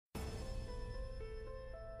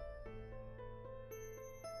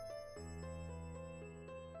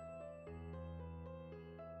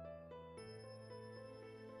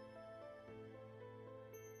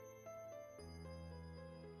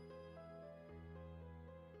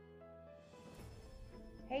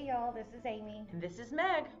y'all, this is Amy. And this is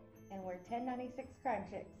Meg. And we're 1096 Crime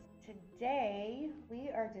Chicks. Today, we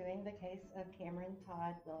are doing the case of Cameron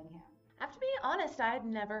Todd Willingham. I have to be honest, I had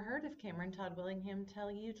never heard of Cameron Todd Willingham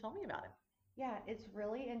till you told me about him. Yeah, it's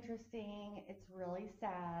really interesting. It's really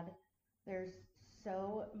sad. There's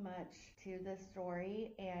so much to this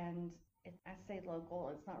story, and I say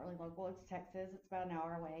local, it's not really local, it's Texas, it's about an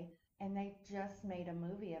hour away. And they just made a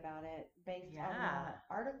movie about it based on the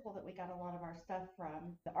article that we got a lot of our stuff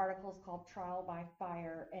from. The article is called Trial by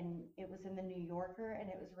Fire, and it was in the New Yorker, and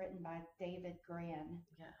it was written by David Grann.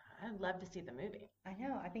 Yeah, I'd love to see the movie. I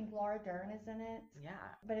know. I think Laura Dern is in it.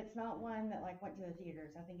 Yeah. But it's not one that went to the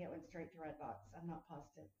theaters. I think it went straight to Redbox. I'm not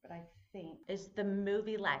positive, but I think. Is the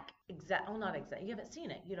movie not exact. You haven't seen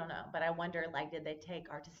it. You don't know. But I wonder, did they take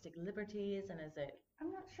artistic liberties, and is it?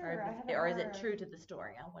 I'm not sure. Or is it true to the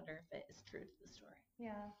story? I wonder if it is true to the story.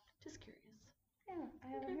 Yeah. Just curious. Yeah, I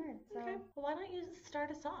haven't heard. So. Okay. Well, why don't you start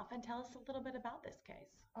us off and tell us a little bit about this case?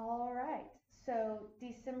 All right. So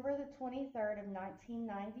December the 23rd of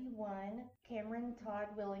 1991, Cameron Todd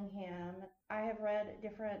Willingham. I have read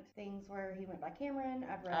different things where he went by Cameron.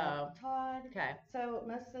 I've read Todd. Okay. So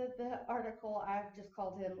most of the article, I've just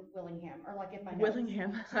called him Willingham, or in my notes.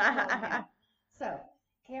 Willingham. Willingham. So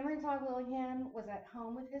Cameron Todd Willingham was at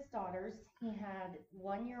home with his daughters. He had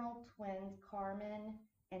 1-year-old twins, Carmen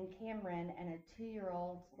and Cameron, and a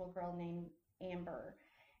 2-year-old little girl named Amber.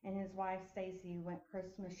 And his wife, Stacy, went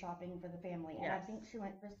Christmas shopping for the family. Yes. And I think she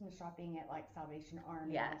went Christmas shopping at Salvation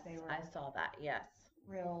Army. Yes, they were I saw that. Yes.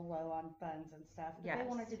 Real low on funds and stuff. But yes. They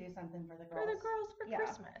wanted to do something for the girls. For the girls for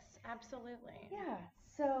Christmas. Absolutely. Yeah.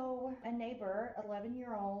 So a neighbor,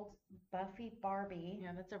 11-year-old Buffy Barbie.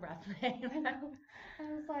 Yeah, that's a rough name. I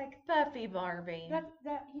was like, Buffy Barbie. Though,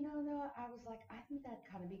 I was like, I think that'd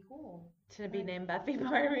kind of be cool. To be named Buffy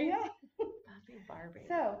Barbie? Yeah. Buffy Barbie.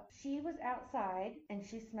 So she was outside and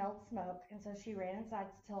she smelled smoke, and so she ran inside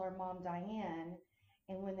to tell her mom, Diane.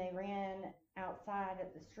 And when they ran outside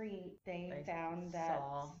at the street, they found that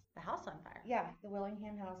saw the house on fire. Yeah, the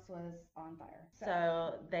Willingham house was on fire.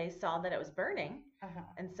 So they saw that it was burning. Uh-huh.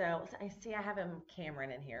 And so I have him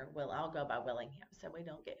Cameron in here. I'll go by Willingham so we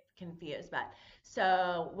don't get confused. But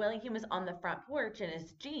so Willingham was on the front porch in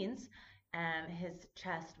his jeans, and his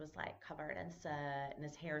chest was covered in soot, and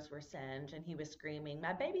his hairs were singed, and he was screaming,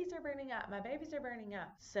 "My babies are burning up, my babies are burning up."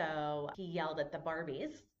 So he yelled at the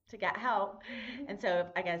Barbies to get help. Mm-hmm. And so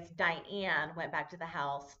I guess Diane went back to the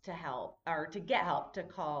house to help, or to get help, to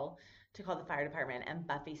call the fire department, and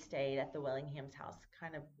Buffy stayed at the Willingham's house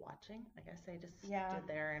kind of watching. I guess they just stood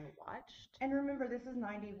there and watched. And remember, this is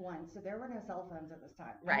 91, so there were no cell phones at this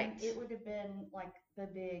time. Right. I mean, it would have been the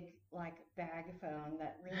big bag phone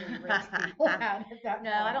that really rich people had at that point.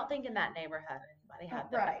 No, I don't think in that neighborhood anybody had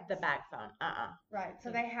the bag phone. Right. So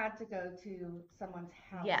they had to go to someone's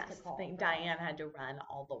house to call. Yes, I think Diane had to run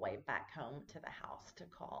all the way back home to the house to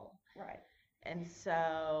call. Right. And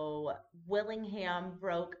so Willingham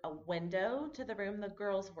broke a window to the room the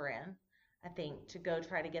girls were in, I think, to go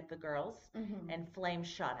try to get the girls. Mm-hmm. And flames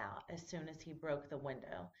shot out as soon as he broke the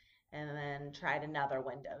window. And then tried another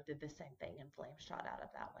window, did the same thing, and flames shot out of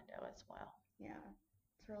that window as well. Yeah,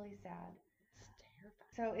 it's really sad. It's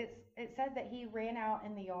terrifying. So it said that he ran out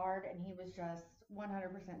in the yard and he was just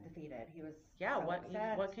 100% defeated. He was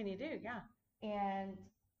upset. What can you do? Yeah. And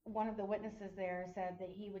one of the witnesses there said that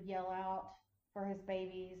he would yell out for his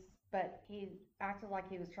babies, but he acted like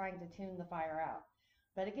he was trying to tune the fire out.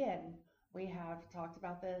 But again, we have talked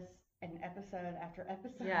about this in episode after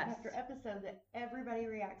episode after episode, that everybody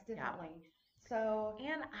reacts differently. Yeah. So,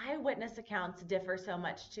 and eyewitness accounts differ so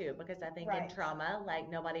much too, because I think in trauma,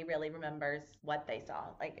 nobody really remembers what they saw.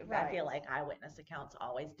 I feel like eyewitness accounts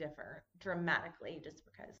always differ dramatically, just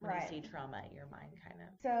because when you see trauma, your mind kind of.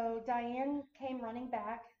 So Diane came running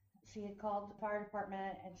back. She had called the fire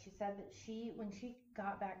department, and she said that when she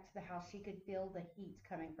got back to the house, she could feel the heat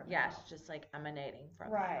coming from the house. Yes, just emanating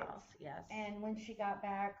from the house. Yes. And when she got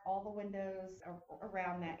back, all the windows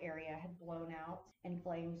around that area had blown out, and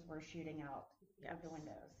flames were shooting out of the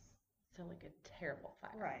windows. So a terrible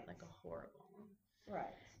fire. Right. A horrible.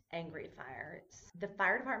 Right. Angry fire. The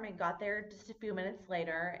fire department got there just a few minutes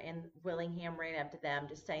later, and Willingham ran up to them,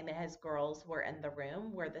 just saying that his girls were in the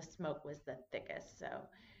room where the smoke was the thickest. So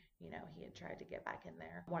he had tried to get back in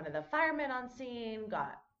there. One of the firemen on scene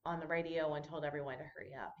got on the radio and told everyone to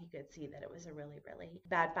hurry up. He could see that it was a really, really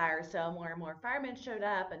bad fire. So more and more firemen showed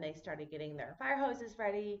up, and they started getting their fire hoses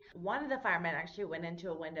ready. One of the firemen actually went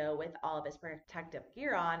into a window with all of his protective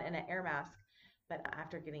gear on and an air mask. But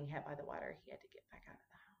after getting hit by the water, he had to get back out of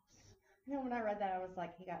the house. When I read that, I was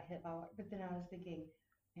like, he got hit by water. But then I was thinking,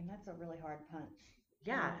 and that's a really hard punch.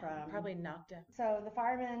 Yeah, from. probably knocked him. So the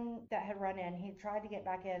fireman that had run in, he tried to get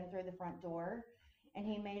back in through the front door, and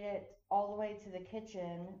he made it all the way to the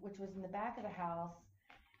kitchen, which was in the back of the house,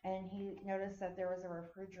 and he noticed that there was a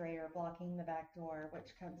refrigerator blocking the back door,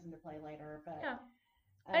 which comes into play later. But Yeah.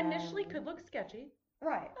 Initially could look sketchy.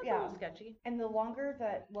 right, That's a yeah. little sketchy. And the longer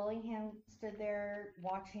that Willingham stood there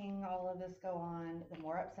watching all of this go on, the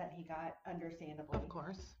more upset he got, understandably. Of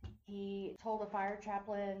course. He told a fire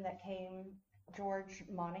chaplain that came, George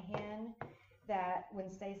Monahan, that when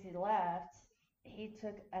Stacy left, he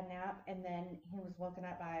took a nap and then he was woken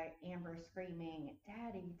up by Amber screaming,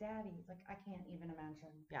 "Daddy, Daddy." It's like, I can't even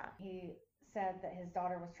imagine. Yeah. He said that his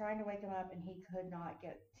daughter was trying to wake him up and he could not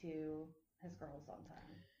get to his girls on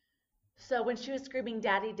time. So when she was screaming,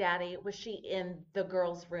 "Daddy, Daddy," was she in the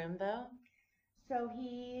girls' room though? So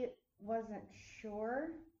he wasn't sure,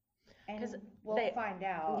 and 'Cause we'll they- find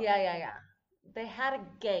out. Yeah. They had a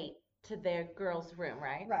gate to their girls' room,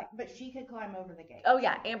 right? Right, but she could climb over the gate. Oh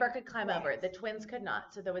yeah, Amber could climb Right. over it. The twins could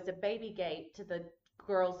not. So there was a baby gate to the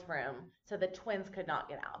girls' room, so the twins could not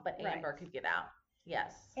get out, but Amber Right. could get out.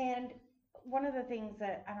 Yes. And one of the things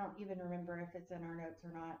that I don't even remember if it's in our notes or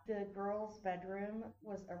not, the girls' bedroom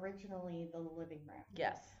was originally the living room.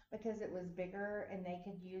 Yes. Because it was bigger and they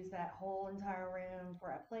could use that whole entire room for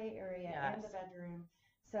a play area and the Yes. bedroom.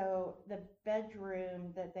 So the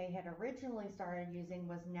bedroom that they had originally started using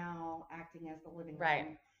was now acting as the living room.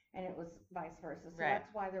 Right. And it was vice versa. So Right.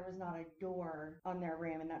 that's why there was not a door on their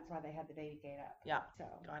room, and that's why they had the baby gate up. Yeah. So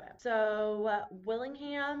Got it. So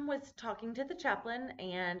Willingham was talking to the chaplain,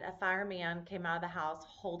 and a fireman came out of the house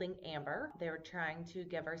holding Amber. They were trying to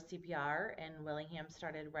give her CPR, and Willingham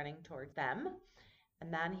started running towards them.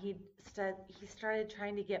 And then he started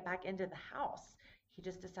trying to get back into the house. He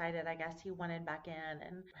just decided, I guess he wanted back in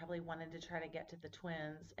and probably wanted to try to get to the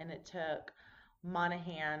twins. And it took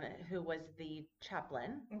Monahan, who was the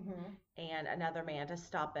chaplain, and another man to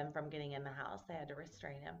stop him from getting in the house. They had to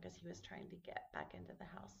restrain him because he was trying to get back into the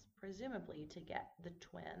house, presumably to get the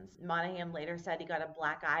twins. Monahan later said he got a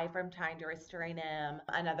black eye from trying to restrain him.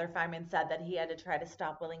 Another fireman said that he had to try to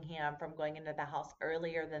stop Willingham from going into the house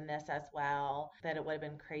earlier than this as well, that it would have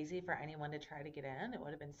been crazy for anyone to try to get in. It would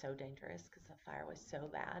have been so dangerous because the fire was so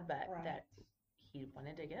bad, but Right. that he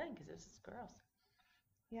wanted to get in because it was his girls.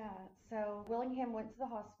 Yeah, so Willingham went to the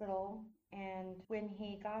hospital, and when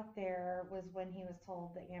he got there was when he was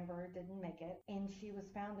told that Amber didn't make it, and she was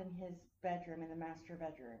found in his bedroom, in the master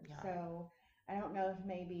bedroom. Yeah. So I don't know if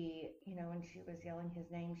maybe, when she was yelling his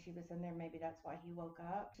name, she was in there. Maybe that's why he woke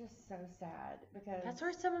up. Just so sad because That's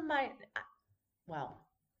where some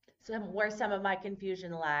of my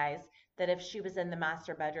confusion lies. That if she was in the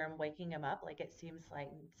master bedroom waking him up, like it seems like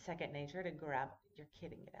second nature to grab. You're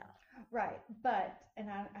kidding, get out. Right, but and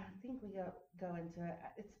I think we go into it.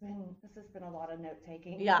 This has been a lot of note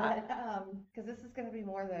taking. Yeah. Because this is going to be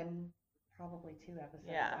more than probably 2 episodes.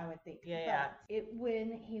 Yeah. I would think. Yeah. But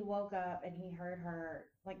when he woke up and he heard her,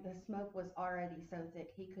 like the smoke was already so thick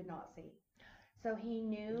he could not see. So he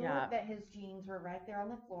knew Yeah. that his jeans were right there on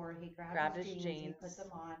the floor. He grabbed his jeans, he put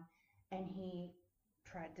them on, and he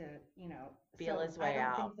tried to, Feel his way I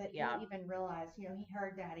out. don't think that Yeah. he even realized, he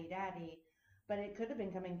heard "Daddy, Daddy," but it could have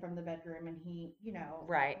been coming from the bedroom, and he,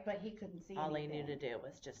 Right. but he couldn't see All anything. he knew to do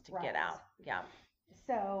was just to Right. get out. Yeah.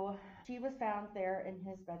 So she was found there in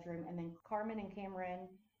his bedroom, and then Carmen and Cameron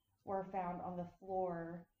were found on the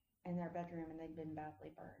floor in their bedroom, and they'd been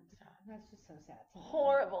badly burned. Yeah. That's just so sad. to me.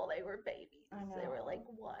 Horrible. They were babies. I They were know. like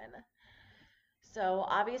 1. So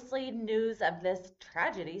obviously news of this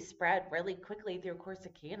tragedy spread really quickly through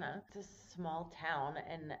Corsicana. It's a small town,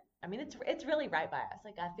 and I mean it's really right by us.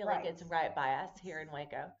 Like I feel like it's right by us here in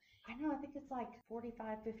Waco. I know, I think it's like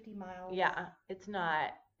 45, 50 miles. Yeah, it's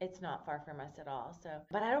not far from us at all. So,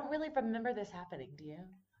 but I don't really remember this happening. Do you?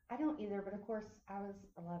 I don't either, but of course I was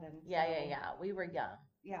 11. Yeah. We were young.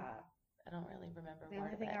 Yeah. I don't really remember The more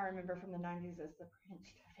only of thing it. I remember from the 90s is the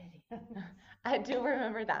Prince Davidian. I do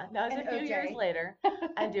remember that. That was And a few years OJ. later.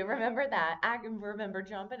 I do remember that. I can remember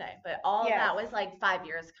John Bonet, but all of that Yes. was like 5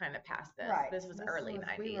 years kind of past this. Right. This was early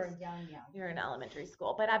 90s. We were young. We were in elementary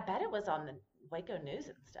school, but I bet it was on the Waco News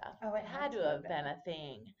and stuff. Oh, it had to have been a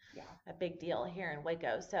thing, Yeah. a big deal here in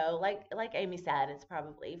Waco. So like Amy said, it's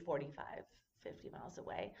probably 45, 50 miles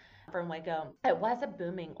away from Waco. It was a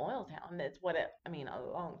booming oil town. That's what a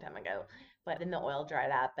long time ago. But then the oil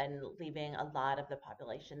dried up and leaving a lot of the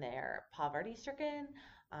population there poverty stricken.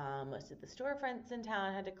 Most of the storefronts in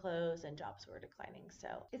town had to close and jobs were declining.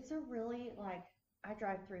 So It's a really, I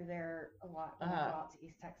drive through there a lot when I go out to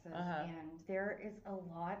East Texas, and there is a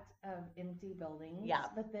lot of empty buildings. Yeah.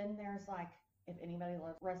 But then there's if anybody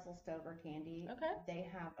loves Russell Stover candy, Okay. they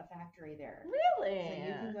have a factory there. Really? So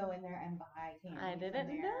you can go in there and buy candy. I didn't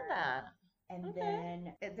from know there. that. And Okay.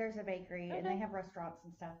 then there's a bakery, and Okay. they have restaurants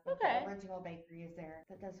and stuff. But Okay. the original bakery is there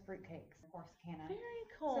that does fruitcakes, of course, Corsicana. Very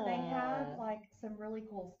cool. So they have like some really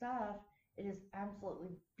cool stuff. It is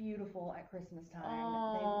absolutely beautiful at Christmas time.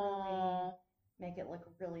 They really make it look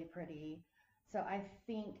really pretty. So I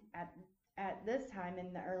think at this time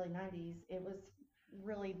in the early 90s, it was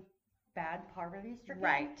really bad poverty stricken.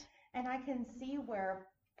 Right. And I can see where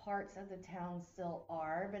parts of the town still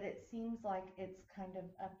are, but it seems like it's kind of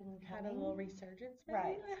up and Had coming. a little resurgence, maybe?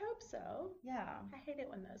 Right. I hope so. Yeah. I hate it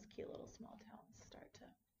when those cute little small towns start to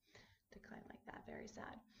decline like that. Very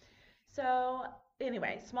sad. So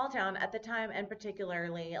anyway, small town at the time, and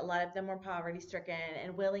particularly a lot of them were poverty stricken,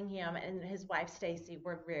 and Willingham and his wife Stacy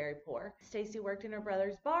were very poor. Stacy worked in her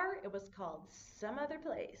brother's bar. It was called Some Other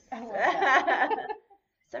Place. I love that.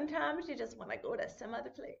 Sometimes you just want to go to some other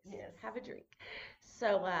place, Yes. have a drink.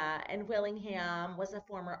 So, and Willingham was a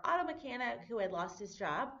former auto mechanic who had lost his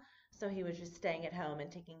job. So he was just staying at home and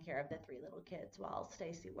taking care of the 3 little kids while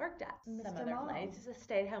Stacy worked at Mr. some other Mom. place. He's a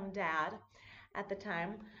stay-at-home dad at the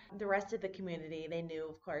time. The rest of the community, they knew,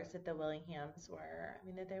 of course, that the Willinghams were,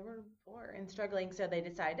 that they were poor and struggling. So they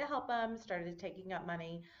decided to help them, started taking up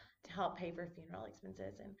money to help pay for funeral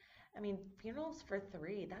expenses. And funerals for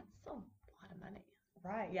 3, that's a lot of money.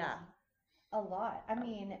 Right. Yeah. A lot.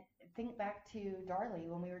 Think back to Darlie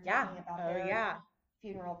when we were Yeah. talking about Oh, their yeah.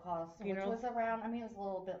 funeral costs, Funeral- which was around, it was a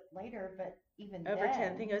little bit later, but even Over then.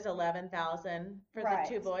 10, I think it was 11,000 for Right.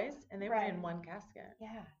 the 2 boys, and they were Right. in one casket.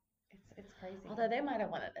 Yeah. It's crazy. Although they might have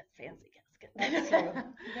wanted a fancy casket. That's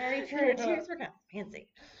true. Very true. Their tears were kind of fancy.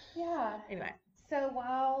 Yeah. Anyway. So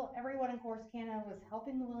while everyone in Corsicana was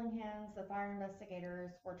helping the Willinghams, the fire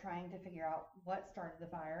investigators were trying to figure out what started the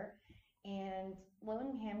fire, and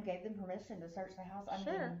Willingham gave them permission to search the house.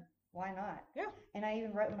 Sure. Why not? Yeah. And I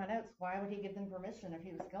even wrote in my notes, why would he give them permission if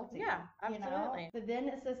he was guilty? Yeah, absolutely. The then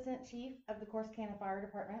assistant chief of the Corsicana Fire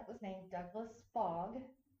Department was named Douglas Fogg,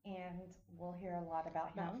 and we'll hear a lot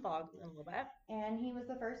about him. About Fogg in a little bit. And he was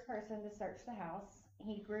the first person to search the house.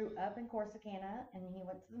 He grew up in Corsicana, and he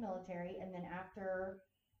went to the military, and then after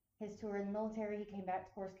his tour in the military, he came back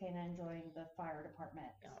to Corsicana and joined the fire department.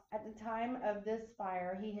 Yeah. At the time of this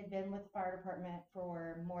fire, he had been with the fire department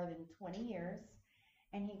for more than 20 years,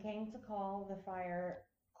 and he came to call the fire,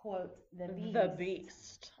 quote, the beast. The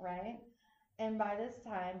beast. Right? And by this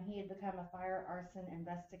time, he had become a fire arson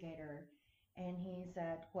investigator, and he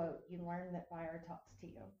said, quote, you learn that fire talks to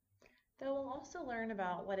you. Though we'll also learn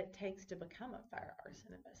about what it takes to become a fire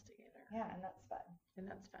arson investigator. Yeah, and that's fun. And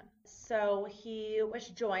that's fun. So he was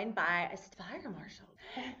joined by a fire marshal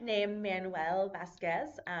named Manuel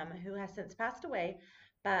Vasquez, who has since passed away.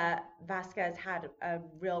 But Vasquez had a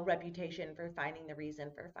real reputation for finding the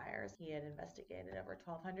reason for fires. He had investigated over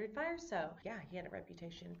 1,200 fires. So, yeah, he had a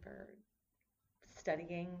reputation for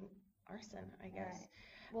studying arson, I guess. Right.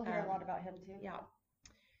 We'll hear a lot about him, too. Yeah.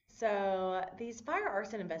 So these fire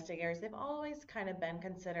arson investigators, they've always kind of been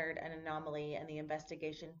considered an anomaly in the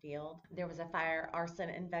investigation field. There was a fire arson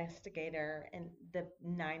investigator in the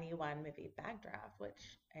 91 movie Backdraft,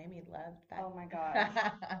 which Amy loved. Oh my gosh.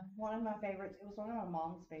 One of my favorites. It was one of my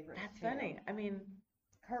mom's favorites. That's too. funny.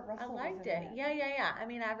 Kurt Russell. I liked was in it. Yeah.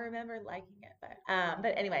 I remember liking it,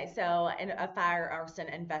 but anyway, so a fire arson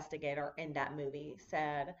investigator in that movie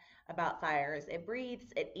said about fires, it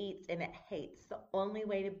breathes, it eats, and it hates. The only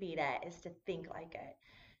way to beat it is to think like it,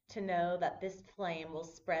 to know that this flame will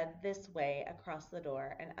spread this way across the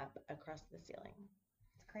door and up across the ceiling.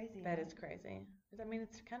 It's crazy. That is crazy.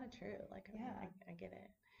 It's kind of true. Yeah. I get it.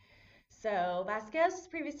 So Vasquez was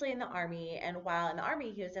previously in the Army, and while in the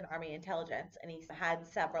Army, he was in Army intelligence, and he had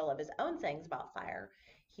several of his own sayings about fire.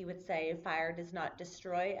 He would say fire does not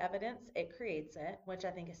destroy evidence, it creates it, which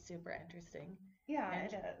I think is super interesting. Yeah,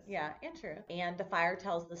 it is. Yeah, and true. And the fire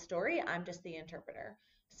tells the story, I'm just the interpreter.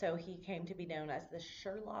 So he came to be known as the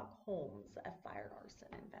Sherlock Holmes of fire arson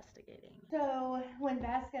investigating. So when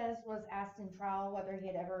Vasquez was asked in trial whether he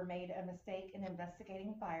had ever made a mistake in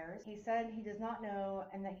investigating fires, he said he does not know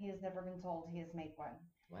and that he has never been told he has made one.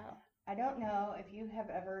 Wow. I don't know if you have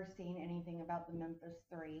ever seen anything about the Memphis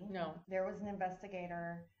Three. No. There was an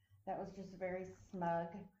investigator that was just very smug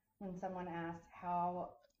when someone asked,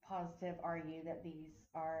 how positive are you that these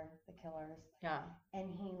are the killers? Yeah. And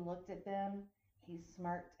he looked at them, he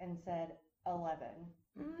smirked and said 11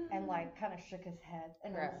 and kind of shook his head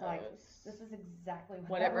and was like, this is exactly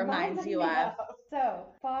what it reminds you me of. So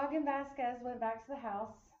Fogg and Vasquez went back to the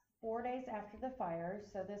house 4 days after the fire.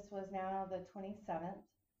 So this was now the 27th,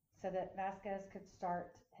 so that Vasquez could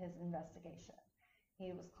start his investigation.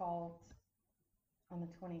 He was called on the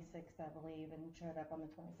 26th, I believe, and showed up on the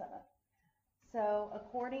 27th. So,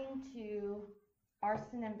 according to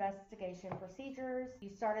arson investigation procedures, you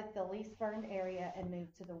start at the least burned area and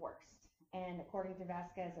move to the worst. And according to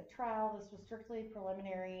Vasquez at trial, this was strictly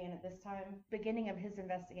preliminary, and at this time, beginning of his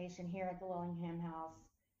investigation here at the Willingham house,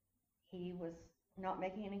 he was not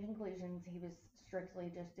making any conclusions. He was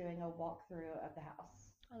strictly just doing a walkthrough of the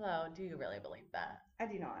house. Although, do you really believe that? I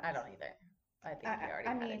do not. I don't either. I think he already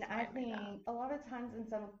had his mind made up. A lot of times in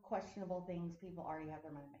some questionable things, people already have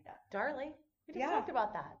their mind made up. Darlie, we just talked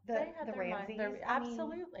about that. They had the their Ramseys, mind.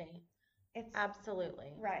 Absolutely. It's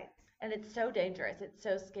absolutely right. And it's so dangerous. It's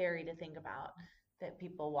so scary to think about that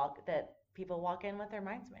people walk in with their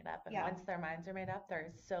minds made up, and once their minds are made up,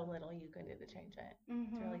 there's so little you can do to change it.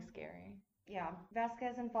 Mm-hmm. It's really scary. Yeah.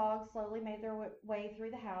 Vasquez and Fogg slowly made their way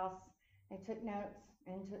through the house. They took notes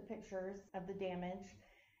and took pictures of the damage,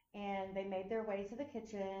 and they made their way to the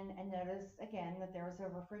kitchen and noticed again that there was a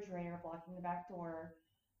refrigerator blocking the back door,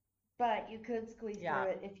 but you could squeeze through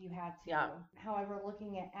it if you had to. Yeah. However,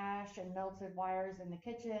 looking at ash and melted wires in the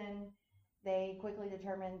kitchen, they quickly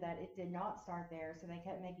determined that it did not start there, so they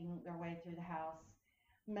kept making their way through the house.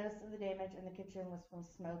 Most of the damage in the kitchen was from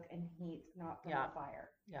smoke and heat, not from the fire.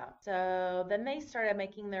 Yeah. So then they started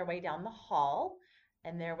making their way down the hall,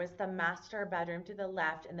 and there was the master bedroom to the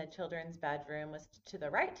left, and the children's bedroom was to the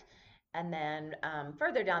right. And then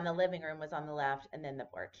further down, the living room was on the left, and then the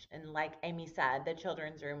porch. And like Amy said, the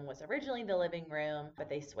children's room was originally the living room, but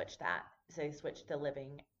they switched that. So they switched the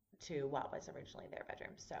living to what was originally their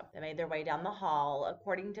bedroom. So they made their way down the hall.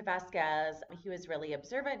 According to Vasquez, he was really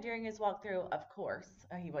observant during his walkthrough. Of course,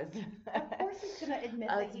 he was. Of course, he's going to admit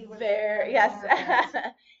that he was very,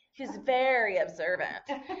 He's very observant.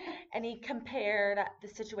 And he compared the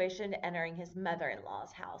situation to entering his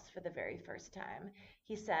mother-in-law's house for the very first time.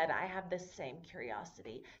 He said, I have the same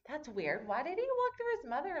curiosity. That's weird. Why did he walk through his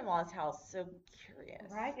mother-in-law's house? So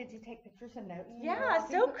curious. Right? Did you take pictures and notes? Yeah,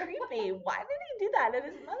 so creepy. Why did he do that at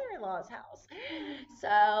his mother-in-law's house?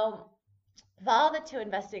 So while the two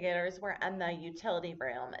investigators were in the utility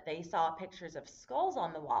room, they saw pictures of skulls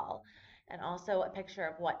on the wall, and also a picture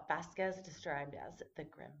of what Vasquez described as the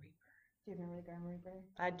Grim Reaper. Do you remember the Grim Reaper?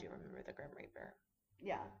 I do remember the Grim Reaper.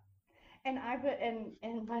 Yeah. And I put in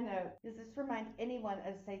my note, does this remind anyone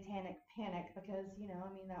of Satanic Panic? Because,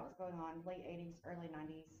 that was going on late 80s, early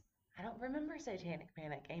 90s. I don't remember Satanic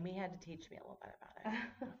Panic. Amy had to teach me a little bit about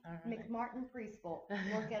it. McMartin Preschool.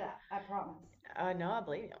 Look it up. I promise. No, I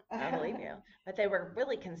believe you. I believe you. But they were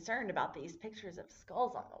really concerned about these pictures of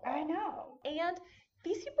skulls on the wall. I know. And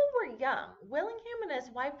these people were young. Willingham and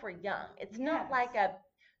his wife were young. It's not like a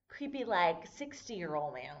creepy,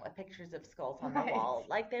 60-year-old man with pictures of skulls on the wall.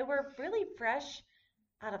 Like, they were really fresh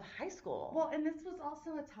out of high school. Well, and this was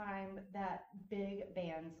also a time that big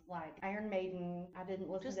bands like Iron Maiden, I didn't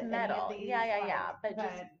listen to metal. Any of these. But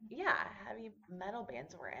heavy metal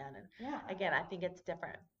bands were in. And again, I think it's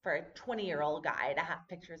different for a 20-year-old guy to have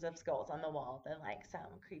pictures of skulls on the wall than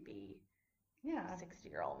some creepy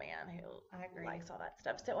 60-year-old man who likes all that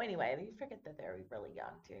stuff. So anyway, you forget that they're really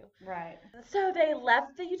young too. Right. So they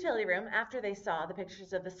left the utility room after they saw the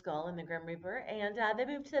pictures of the skull and the Grim Reaper, and they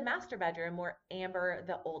moved to the master bedroom where Amber,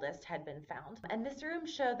 the oldest, had been found. And this room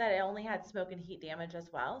showed that it only had smoke and heat damage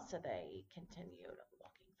as well, so they continued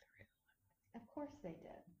walking through. Of course they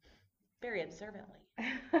did. Very observantly.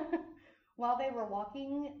 While they were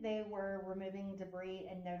walking, they were removing debris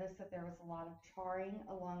and noticed that there was a lot of charring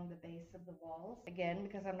along the base of the walls. Again,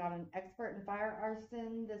 because I'm not an expert in fire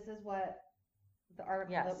arson, this is what the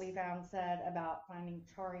article that we found said about finding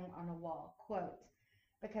charring on a wall. Quote,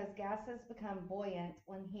 because gases become buoyant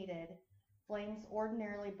when heated, flames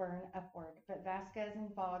ordinarily burn upward, but Vasquez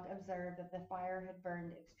and Fogg observed that the fire had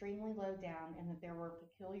burned extremely low down and that there were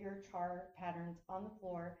peculiar char patterns on the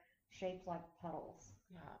floor shaped like puddles.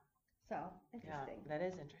 Yeah. So, interesting. Yeah, that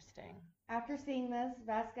is interesting. After seeing this,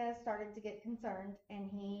 Vasquez started to get concerned, and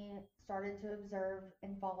he started to observe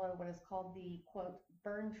and follow what is called the, quote,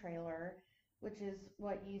 burn trailer, which is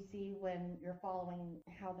what you see when you're following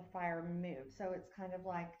how the fire moves. So it's kind of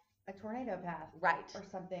like a tornado path. Right. Or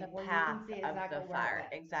something. The where path you can see exactly of the fire.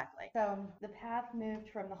 Exactly. So the path moved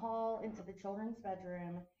from the hall into the children's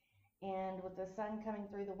bedroom. And with the sun coming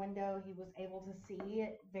through the window, he was able to see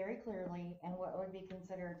it very clearly and what would be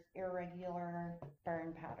considered irregular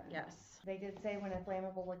burn patterns. Yes. They did say when a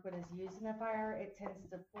flammable liquid is used in a fire, it tends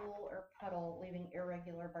to pool or puddle, leaving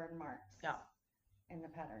irregular burn marks in the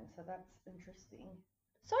pattern. So that's interesting.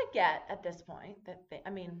 So I get at this point that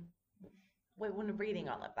when reading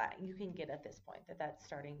all of that, you can get at this point that that's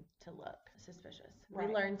starting to look suspicious. Right.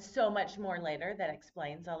 We learn so much more later that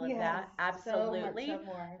explains all of Yes, that. Absolutely. so much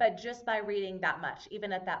more. But just by reading that much,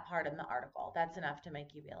 even at that part in the article, that's enough to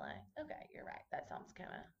make you be like, okay, you're right. That sounds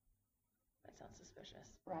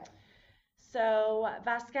suspicious. Right. So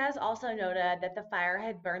Vasquez also noted that the fire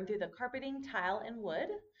had burned through the carpeting, tile, and wood,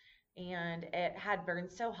 and it had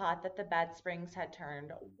burned so hot that the bed springs had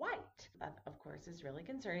turned white. That, of course, is really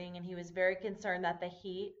concerning, and he was very concerned that the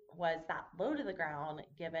heat was that low to the ground,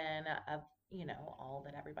 given all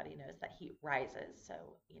that everybody knows that heat rises. So,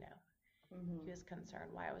 he was concerned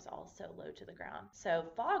why it was all so low to the ground. So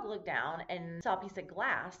Fogg looked down and saw a piece of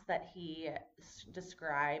glass that he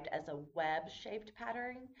described as a web-shaped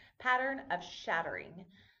pattern of shattering.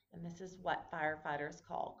 And this is what firefighters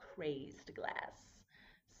call crazed glass.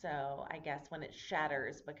 So I guess when it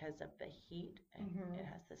shatters because of the heat, it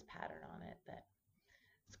has this pattern on it that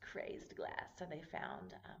it's crazed glass. So they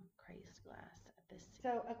found crazed glass at this scene.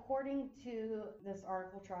 So according to this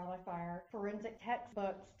article, Trial by Fire, forensic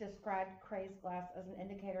textbooks described crazed glass as an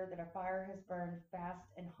indicator that a fire has burned fast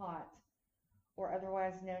and hot, or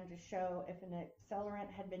otherwise known to show if an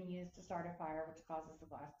accelerant had been used to start a fire, which causes the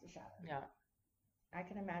glass to shatter. Yeah. I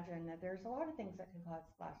can imagine that there's a lot of things that can cause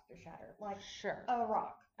glass to shatter, like Sure. a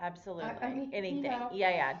rock. Absolutely. I mean, anything. you know.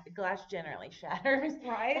 Yeah. Glass generally shatters.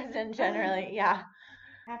 Right? Isn't generally, yeah.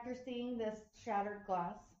 After seeing this shattered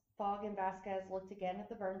glass, Fogg and Vasquez looked again at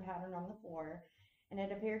the burn pattern on the floor, and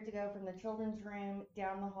it appeared to go from the children's room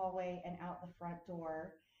down the hallway and out the front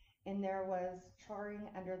door. And there was charring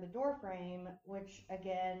under the door frame, which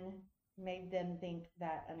again made them think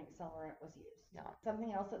that an accelerant was used. Yeah.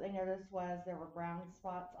 Something else that they noticed was there were brown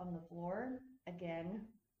spots on the floor. Again,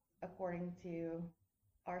 according to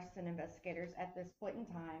arson investigators at this point in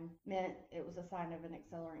time, meant it was a sign of an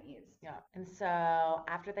accelerant use. Yeah. And so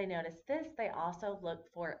after they noticed this, they also looked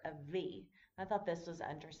for a V. I thought this was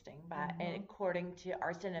interesting, but according to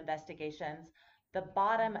arson investigations, the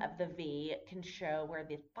bottom of the V can show where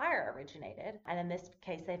the fire originated. And in this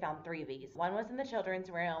case, they found 3 Vs. One was in the children's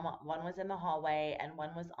room, one was in the hallway, and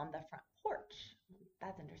one was on the front porch.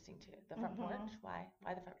 That's interesting too. The front porch? Why?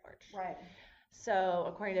 Why the front porch? Right. So,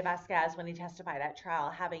 according to Vasquez, when he testified at trial,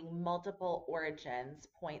 having multiple origins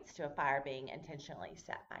points to a fire being intentionally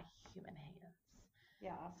set by human hands.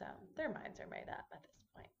 Yeah. So, their minds are made up at this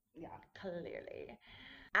point. Yeah. Clearly.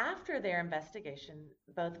 After their investigation,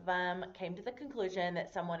 both of them came to the conclusion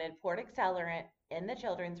that someone had poured accelerant in the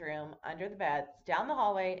children's room, under the beds, down the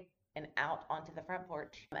hallway, and out onto the front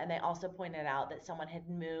porch. And they also pointed out that someone had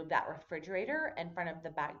moved that refrigerator in front of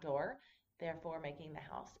the back door, therefore making the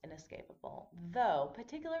house inescapable. Though,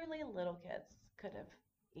 particularly little kids could have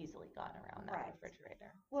easily gone around that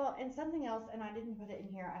refrigerator. Well, and something else, and I didn't put it in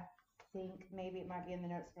here, I think maybe it might be in the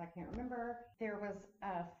notes, but I can't remember. There was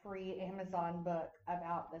a free Amazon book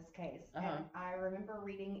about this case. And I remember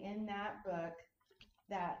reading in that book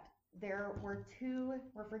that there were 2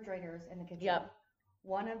 refrigerators in the kitchen. Yep.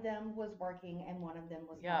 One of them was working and one of them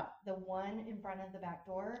was not. The one in front of the back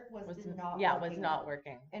door was not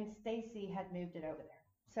working. And Stacy had moved it over there.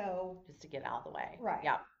 So just to get out of the way. Right.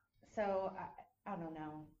 Yeah. So I don't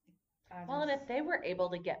know. And if they were able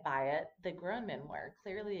to get by it, the grown men were.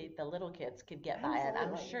 Clearly the little kids could get by it.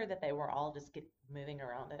 I'm sure that they were all just moving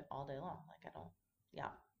around it all day long.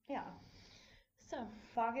 Yeah. So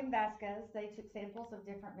Fogg and Vasquez, they took samples of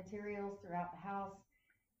different materials throughout the house,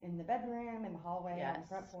 in the bedroom, in the hallway, on the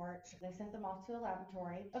front porch. They sent them off to a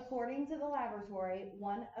laboratory. According to the laboratory,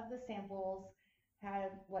 one of the samples had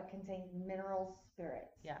what contained mineral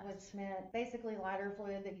spirits, which meant basically lighter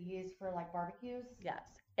fluid that you use for like barbecues. Yes.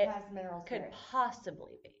 It has mineral spirits. Could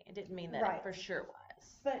possibly be. It didn't mean that it for sure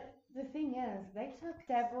was. But the thing is, they took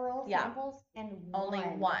several samples and only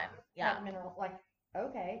one had mineral. Like,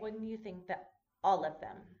 okay. Wouldn't you think that all of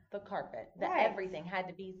them, the carpet, everything had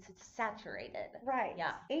to be saturated? Right.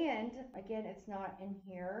 Yeah. And again, it's not in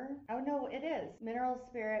here. Oh no, it is. Mineral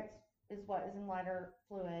spirits is what is in lighter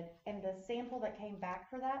fluid, and the sample that came back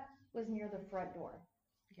for that was near the front door.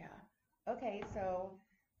 Yeah. Okay, so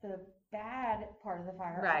the bad part of the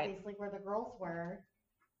fire, obviously where the girls were,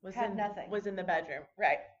 had nothing. Was in the bedroom.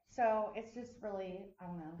 Right. So it's just really, I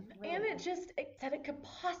don't know. Really and it said it could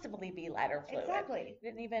possibly be lighter fluid. Exactly. It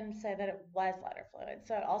didn't even say that it was lighter fluid.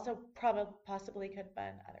 So it also possibly could have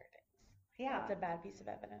been other things. Yeah. It's a bad piece of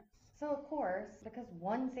evidence. So of course, because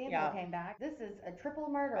one sample came back, this is a triple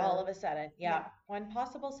murder. All of a sudden, one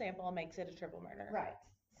possible sample makes it a triple murder. Right.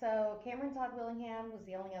 So Cameron Todd Willingham was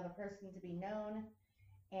the only other person to be known,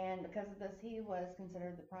 and because of this, he was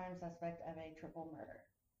considered the prime suspect of a triple murder.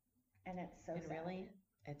 And it's so sad. Really,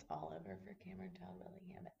 it's all over for Cameron Todd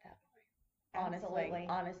Willingham at that point. Absolutely.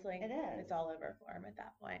 Honestly, It is. it's all over for him at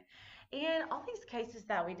that point. And all these cases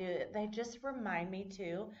that we do, they just remind me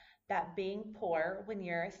too that being poor when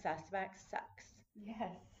you're a suspect sucks.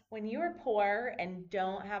 Yes. When you are poor and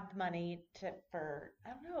don't have the money for, I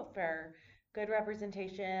don't know, for good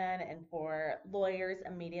representation and for lawyers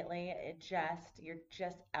immediately, you're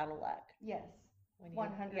just out of luck. Yes. When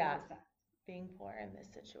 100%. Yeah, being poor in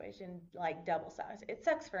this situation, like double sucks. It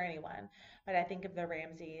sucks for anyone, but I think of the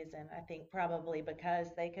Ramseys, and I think probably because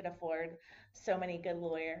they could afford so many good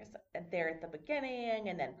lawyers there at the beginning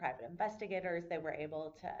and then private investigators, they were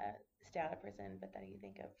able to stay out of prison. But then you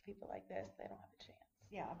think of people like this, they don't have a chance.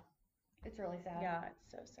 Yeah. It's really sad. Yeah,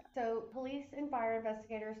 it's so sad. So police and fire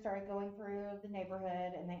investigators started going through the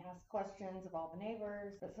neighborhood and they asked questions of all the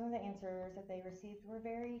neighbors, but some of the answers that they received were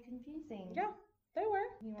very confusing. Yeah. They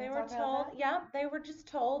were. They were told, they were just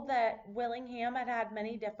told that Willingham had had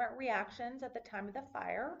many different reactions at the time of the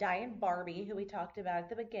fire. Diane Barbie, who we talked about at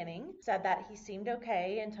the beginning, said that he seemed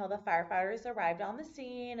okay until the firefighters arrived on the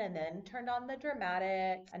scene and then turned on the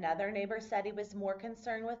dramatics. Another neighbor said he was more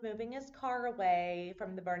concerned with moving his car away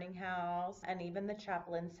from the burning house. And even the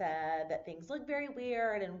chaplain said that things looked very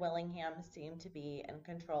weird and Willingham seemed to be in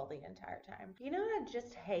control the entire time. You know what I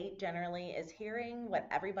just hate generally is hearing what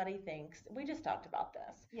everybody thinks. We just talked about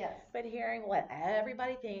this. Yes. But hearing what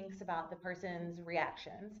everybody thinks about the person's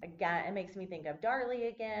reactions, again, it makes me think of Darlie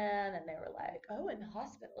again, and they were like, oh, in the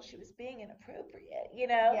hospital, she was being inappropriate, you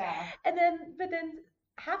know? Yeah. But then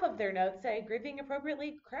half of their notes say grieving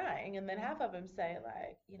appropriately, crying, and then half of them say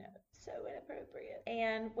like, so inappropriate.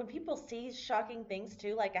 And when people see shocking things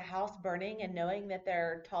too, like a house burning and knowing that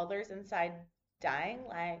there are toddlers inside dying,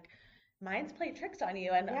 like, minds play tricks on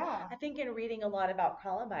you. And yeah. I think in reading a lot about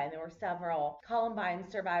Columbine, there were several Columbine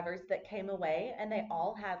survivors that came away and they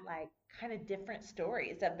all had like kind of different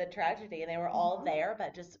stories of the tragedy, and they were all there,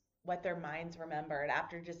 but just what their minds remembered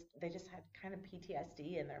after they just had kind of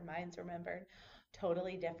PTSD and their minds remembered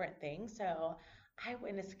totally different things. So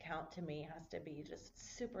eyewitness account to me has to be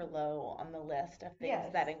just super low on the list of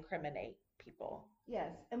things that incriminate people.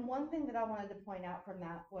 Yes, and one thing that I wanted to point out from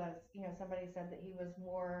that was, somebody said that he was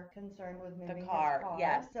more concerned with moving his car.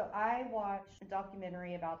 Yes. So I watched a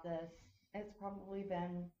documentary about this. It's probably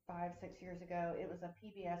been 5-6 years ago. It was a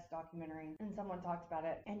PBS documentary, and someone talked about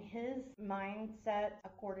it. And his mindset,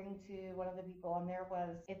 according to one of the people on there,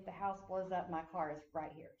 was if the house blows up, my car is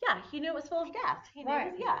right here. Yeah, he knew it was full of gas. He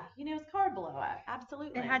knew his car would blow up.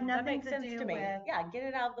 Absolutely. It had nothing that makes sense to me. with, get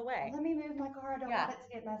it out of the way. Let me move my car. I don't want it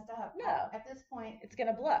to get messed up. No. At this point, it's going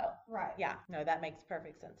to blow. Right. Yeah. No, that makes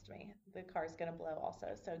perfect sense to me. The car's going to blow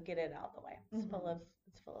also, so get it out of the way. It's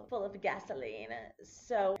full of gasoline.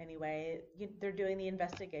 So anyway, they're doing the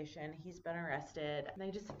investigation. He's been arrested. And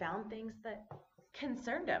they just found things that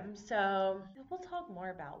concerned him. So we'll talk more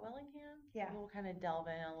about Willingham. Yeah. We'll kind of delve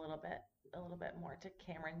in a little bit more to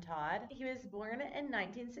Cameron Todd. He was born in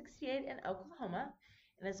 1968 in Oklahoma,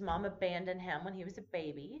 and his mom abandoned him when he was a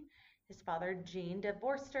baby. His father, Gene,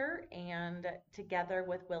 divorced her, and together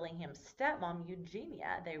with Willingham's stepmom,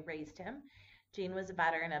 Eugenia, they raised him. Gene was a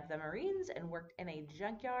veteran of the Marines and worked in a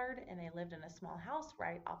junkyard, and they lived in a small house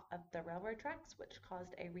right off of the railroad tracks, which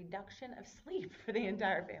caused a reduction of sleep for the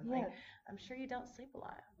entire family. Yes. I'm sure you don't sleep a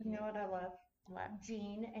lot. You know what I love? What?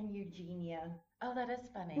 Gene and Eugenia. Oh, that is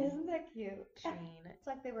funny. Isn't that cute? Gene. It's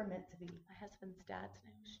like they were meant to be. My husband's dad's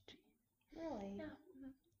name was Gene. Really? Yeah.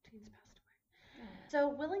 Gene's passed away. So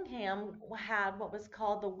Willingham had what was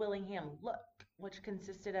called the Willingham look, which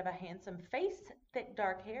consisted of a handsome face, thick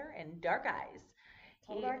dark hair, and dark eyes.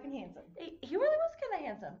 Tall, dark, and handsome. He really was kind of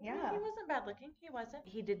handsome. Yeah. He wasn't bad looking. He wasn't.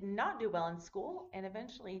 He did not do well in school and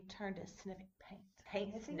eventually turned to sniffing paint.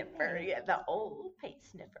 Paint sniffer. Yeah, the old paint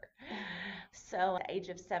sniffer. So at the age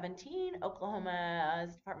of 17,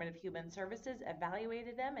 Oklahoma's Department of Human Services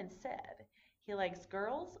evaluated him and said, he likes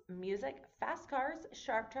girls, music, fast cars,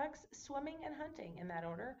 sharp trucks, swimming, and hunting in that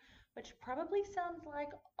order, which probably sounds like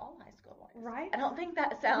all high school boys. Right? I don't think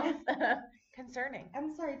that sounds concerning.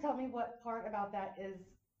 I'm sorry, tell me what part about that is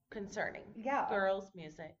concerning. Yeah. Girls,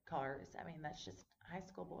 music, cars. I mean, that's just high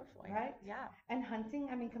school boy for you. Right? Yeah. And hunting,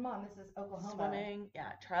 I mean, come on, this is Oklahoma. Swimming,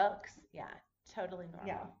 yeah, trucks, yeah, totally normal.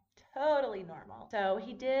 Yeah. Totally normal. So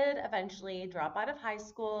he did eventually drop out of high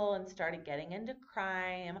school and started getting into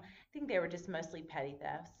crime. I think they were just mostly petty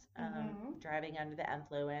thefts, driving under the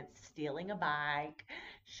influence, stealing a bike,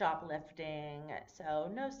 shoplifting. So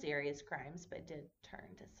no serious crimes, but did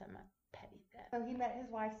turn to some petty theft. So he met his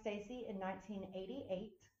wife Stacy in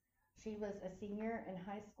 1988. She was a senior in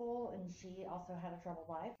high school, and she also had a troubled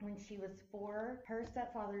life. When she was 4, her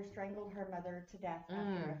stepfather strangled her mother to death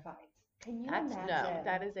after a fight. Can you That's no, imagine?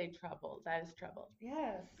 that is a trouble. That is trouble.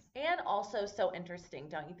 Yes. And also so interesting,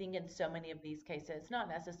 don't you think, in so many of these cases, not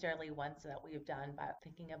necessarily ones that we've done, but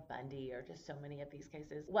thinking of Bundy or just so many of these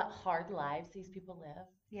cases, what hard lives these people live.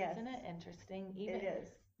 Yes. Isn't it interesting? It Even is.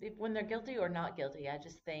 when they're guilty or not guilty, I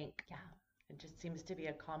just think, yeah, it just seems to be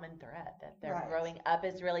a common thread that they're Right. growing up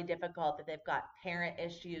is really difficult, that they've got parent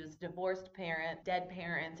issues, divorced parent, dead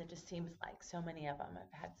parents. It just seems like so many of them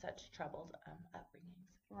have had such troubled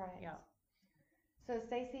upbringings. Right. Yeah. So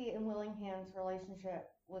Stacy and Willingham's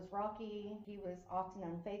relationship was rocky. He was often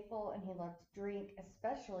unfaithful and he loved to drink,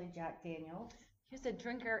 especially Jack Daniels. He was a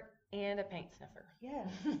drinker and a paint sniffer. Yes.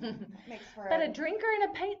 Makes for But a drinker and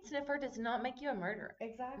a paint sniffer does not make you a murderer.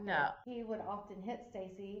 Exactly. No. He would often hit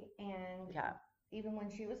Stacy, and Yeah. even when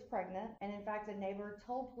she was pregnant. And in fact, a neighbor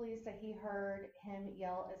told police that he heard him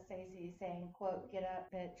yell at Stacy saying, quote, "Get up,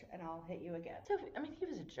 bitch, and I'll hit you again." So, I mean, he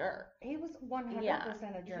was a jerk. He was 100%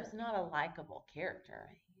 Yeah. a He jerk. was not a likable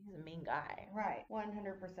character. He's a mean guy. Right,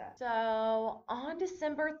 100%. So on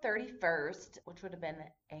December 31st, which would have been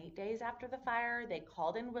 8 days after the fire, they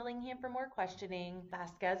called in Willingham for more questioning.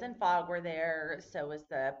 Vasquez and Fogg were there. So was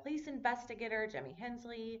the police investigator, Jimmy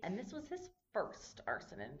Hensley. And this was his first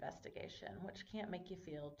arson investigation, which can't make you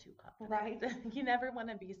feel too confident. Right. You never want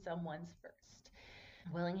to be someone's first.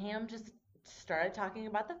 Willingham just started talking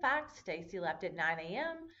about the facts. Stacy left at 9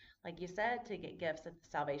 a.m., like you said, to get gifts at the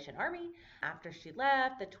Salvation Army. After she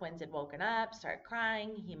left, the twins had woken up, started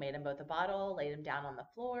crying. He made them both a bottle, laid them down on the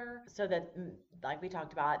floor. So that, like we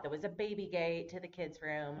talked about, there was a baby gate to the kids'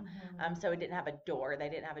 room. Mhm. So it didn't have a door. They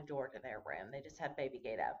didn't have a door to their room. They just had baby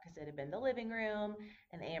gate up because it had been the living room,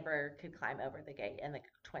 and Amber could climb over the gate, and the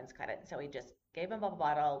twins couldn't. So he just gave them a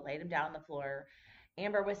bottle, laid them down on the floor.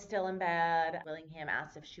 Amber was still in bed. Willingham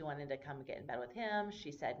asked if she wanted to come get in bed with him.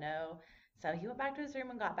 She said no. So he went back to his room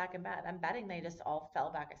and got back in bed. I'm betting they just all fell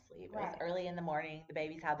back asleep. It was Right. early in the morning. The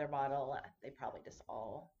babies had their bottle. They probably just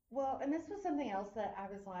all. Well, and this was something else that I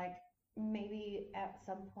was like, maybe at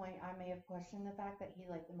some point I may have questioned the fact that he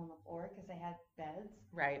laid them on the floor because they had beds.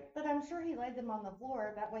 Right. But I'm sure he laid them on the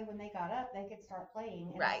floor. That way, when they got up, they could start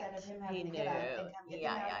playing Right. instead of him having He to get up knew. and come get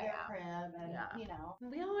Yeah, them out yeah, of their yeah. crib, and Yeah. you know.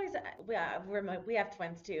 We always, we have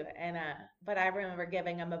twins too, and but I remember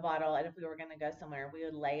giving them a bottle, and if we were gonna go somewhere, we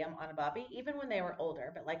would lay them on a bobby, even when they were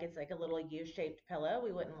older. But like it's like a little U-shaped pillow.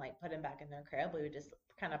 We wouldn't like put them back in their crib. We would just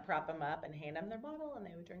kind of prop them up and hand them their bottle, and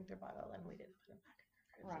they would drink their bottle, and we didn't put them back in their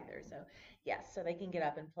cribs Right. either. So yes, so they can get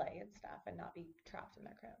up and play and stuff, and not be trapped in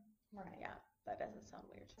their crib. Right. Yeah. That doesn't sound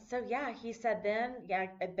weird. So yeah, he said then, yeah,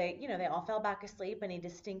 they all fell back asleep, and he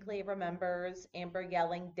distinctly remembers Amber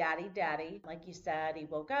yelling, "Daddy, Daddy." Like you said, he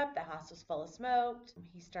woke up, the house was full of smoke.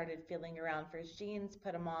 He started feeling around for his jeans,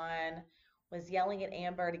 put them on, was yelling at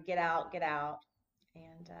Amber to get out, get out.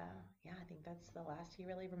 And yeah, I think that's the last he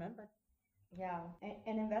really remembered. Yeah.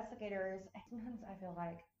 And investigators, sometimes I feel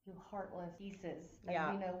like, you heartless pieces. And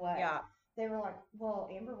Yeah. you know what? Yeah, They were like, well,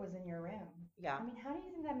 Amber was in your room. yeah, I mean, how do you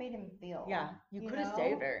think that made him feel? yeah. You You could have know?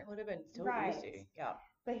 saved her. It would have been so Right. easy. Yeah.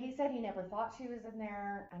 But he said he never thought she was in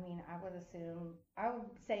there. I mean, I would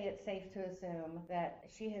say it's safe to assume that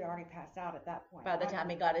she had already passed out at that point. By the time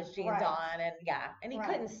he got his jeans Right. on, and yeah, and he Right.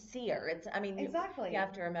 couldn't see her. I mean, Exactly. you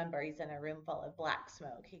have to remember he's in a room full of black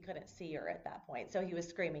smoke. He couldn't see her at that point, so he was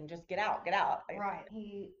screaming, "Just get out, get out!" Right.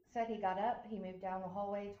 He said he got up, he moved down the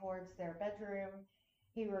hallway towards their bedroom.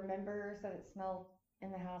 He remembers that it smelled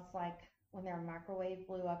in the house like when their microwave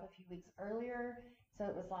blew up a few weeks earlier. So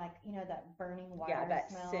it was like, that burning wire Yeah, that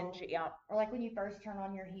smell. singe. Yeah, Or like when you first turn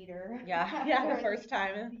on your heater. yeah, yeah. The Or, first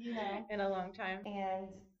time you know. in a long time. And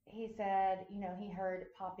he said, he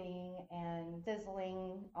heard popping and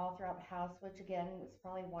sizzling all throughout the house, which again was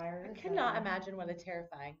probably I wires. cannot and- imagine what a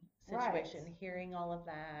terrifying Right. situation. Hearing all of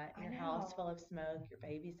that, I your house know. full of smoke, your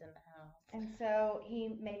baby's in the house. And so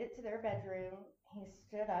he made it to their bedroom. He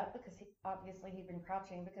stood up because he'd been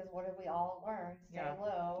crouching, because what did we all learn? Stay Yeah.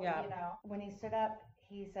 low, Yeah. When he stood up,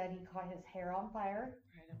 he said he caught his hair on fire.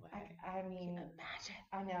 Right away. I mean, Imagine.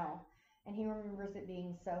 I know. And he remembers it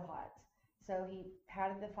being so hot. So he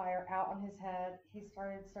patted the fire out on his head. He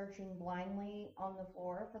started searching blindly on the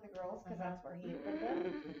floor for the girls because that's where he had put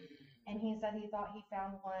them. And he said he thought he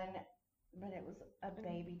found one, but it was a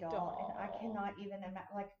baby doll. And I Doll. cannot even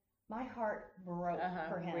imagine. Like, my heart broke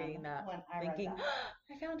for him reading that, when I thinking, read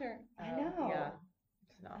that. I found her. I Oh, know. Yeah,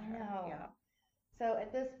 it's not I her. know. Yeah. So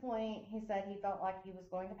at this point, he said he felt like he was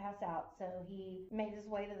going to pass out. So he made his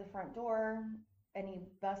way to the front door and he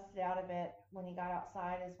busted out of it. When he got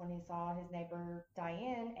outside is when he saw his neighbor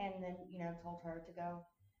Diane, and then, told her to go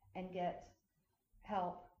and get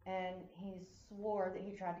help. And he swore that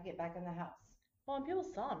he tried to get back in the house. Well, and people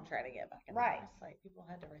saw him try to get back in the Right. house. Like, people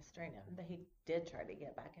had to restrain him, but he did try to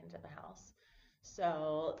get back into the house.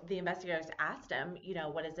 So the investigators asked him,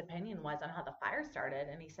 what his opinion was on how the fire started,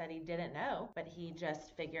 and he said he didn't know, but he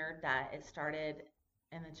just figured that it started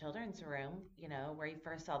in the children's room, where he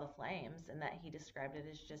first saw the flames, and that he described it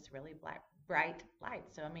as just really bright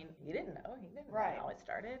lights. So, I mean, he didn't know. He didn't know Right. how it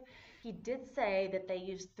started. He did say that they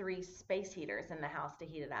used 3 space heaters in the house to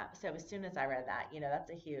heat it up. So as soon as I read that, that's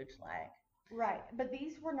a huge, like, Right, but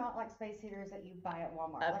these were not like space heaters that you buy at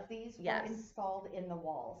Walmart. Like these yes. were installed in the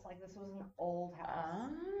walls. Like this was an old house.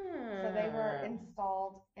 Oh. So they were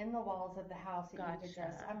installed in the walls of the house that you could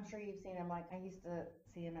Gotcha. I'm sure you've seen them. Like I used to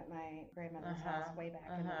see them at my grandmother's Uh-huh. house way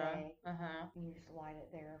back in the day. Uh-huh. And you just light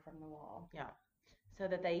it there from the wall. Yeah. So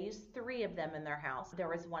that they used 3 of them in their house. There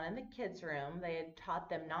was one in the kids' room. They had taught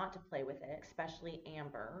them not to play with it, especially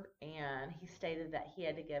Amber. And he stated that he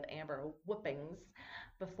had to give Amber whoopings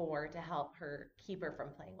before to help her keep her from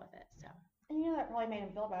playing with it. So. And that probably made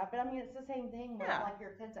him feel bad. But I mean, it's the same thing with like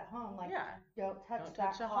your kids at home. Like, don't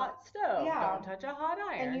touch a hot stove. Yeah. Don't touch a hot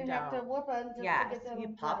iron. And you have to whoop them just to get them. You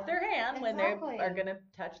pop their hand when they are going to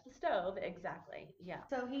touch the stove. Exactly. Yeah.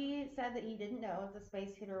 So he said that he didn't know if the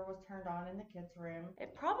space heater was turned on in the kids' room.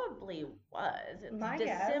 It probably was. It was My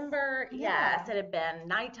December. Guess. Yes, it had been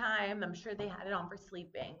nighttime. I'm sure they had it on for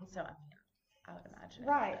sleeping. So, I mean, I would imagine.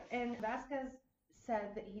 Right. And Vasquez said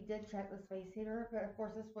that he did check the space heater, but of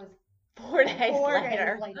course this was 4 days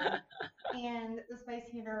later. And the space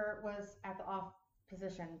heater was at the off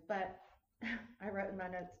position. But I wrote in my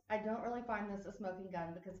notes, I don't really find this a smoking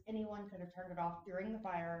gun because anyone could have turned it off during the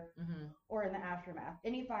fire or in the aftermath.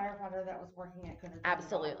 Any firefighter that was working it could have turned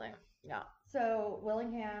Absolutely. it off. Yeah. So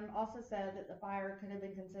Willingham also said that the fire could have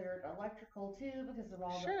been considered electrical too because of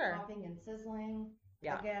all the popping and sizzling.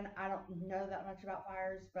 Yeah. Again, I don't know that much about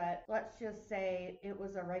fires, but let's just say it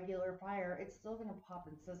was a regular fire. It's still going to pop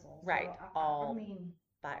and sizzle. Right. So I mean,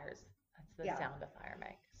 fires. That's the sound a fire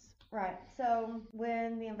makes. Right. So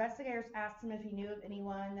when the investigators asked him if he knew of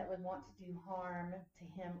anyone that would want to do harm to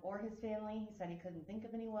him or his family, he said he couldn't think of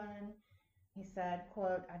anyone. He said,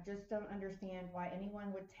 quote, I just don't understand why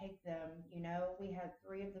anyone would take them. We had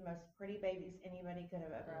 3 of the most pretty babies anybody could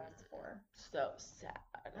have ever asked for. So sad.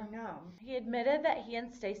 I know. He admitted that he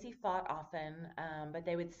and Stacy fought often, but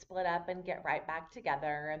they would split up and get right back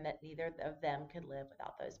together, and that neither of them could live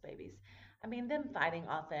without those babies. I mean, them fighting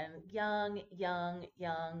often, young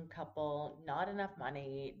couple, not enough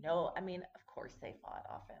money. No, I mean, of course they fought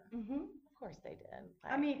often. Mm-hmm. Of course they did.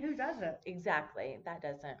 I mean, who doesn't? Exactly. That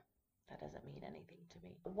doesn't mean anything to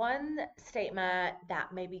me. One statement that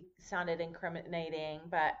maybe sounded incriminating,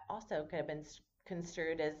 but also could have been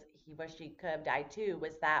construed as he wished he could have died too,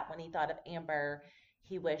 was that when he thought of Amber,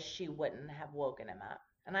 he wished she wouldn't have woken him up.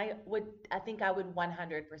 And I think I would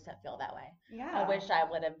 100% feel that way. Yeah. I wish I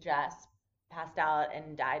would have just passed out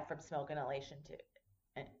and died from smoke inhalation too.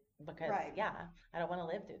 Because I don't want to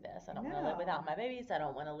live through this. I don't want to live without my babies. I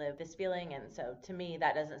don't want to live this feeling. And so to me,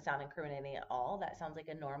 that doesn't sound incriminating at all. That sounds like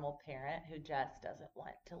a normal parent who just doesn't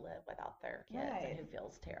want to live without their kids and who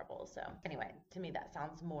feels terrible. So anyway, to me, that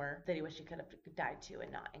sounds more that he wished he could have died too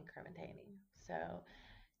and not incriminating. So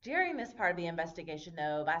during this part of the investigation,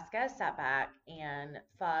 though, Vasquez sat back and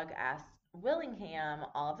Fugg asked Willingham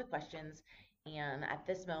all of the questions. And at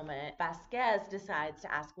this moment, Vasquez decides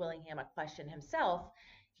to ask Willingham a question himself.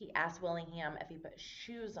 He asked Willingham if he put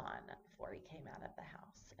shoes on before he came out of the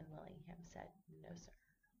house, and Willingham said, no, sir.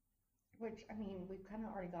 Which, I mean, we've kind of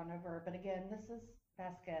already gone over, but again, this is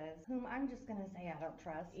Vasquez, whom I'm just going to say I don't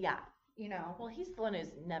trust. Yeah. Well, he's the one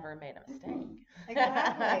who's never made a mistake.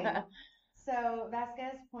 Exactly. So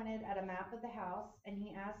Vasquez pointed at a map of the house, and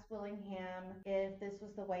he asked Willingham if this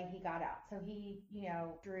was the way he got out. So he,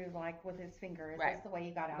 drew like with his finger, is this the way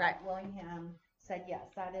you got out? Right. Willingham said yes,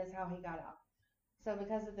 that is how he got out. So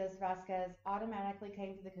because of this, Vasquez automatically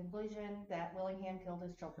came to the conclusion that Willingham killed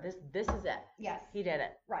his children. This is it. Yes. He did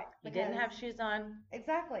it. Right. He didn't have shoes on.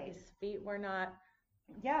 Exactly. His feet were not.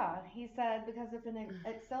 Yeah, he said because if an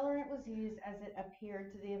accelerant was used as it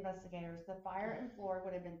appeared to the investigators, the fire and floor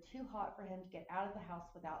would have been too hot for him to get out of the house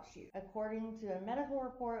without shoes. According to a medical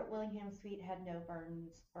report, Willingham's feet had no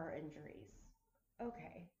burns or injuries.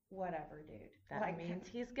 Okay, whatever, dude. That means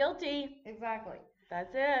he's guilty. Exactly.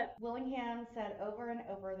 That's it. Willingham said over and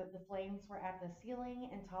over that the flames were at the ceiling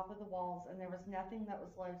and top of the walls, and there was nothing that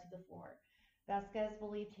was low to the floor. Vasquez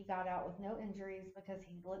believed he got out with no injuries because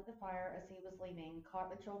he lit the fire as he was leaving, caught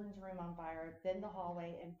the children's room on fire, then the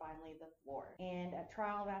hallway, and finally the floor. And at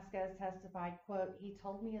trial, Vasquez testified, quote, he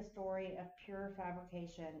told me a story of pure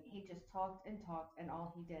fabrication. He just talked, and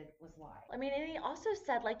all he did was lie. I mean, and he also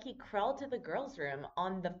said, like, he crawled to the girls' room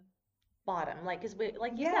on the bottom, like, cause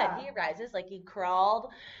like you said, Yeah, he rises, like he crawled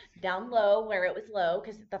down low where it was low,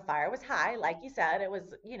 cause the fire was high, like you said, it was,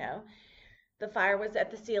 the fire was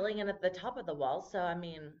at the ceiling and at the top of the wall. So I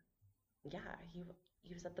mean, yeah,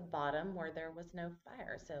 he was at the bottom where there was no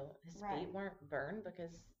fire, so his right. feet weren't burned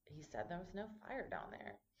because he said there was no fire down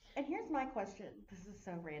there. And here's my question. This is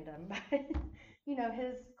so random, but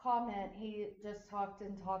his comment, he just talked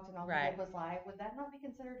and talked and all he Right. did was lie. Would that not be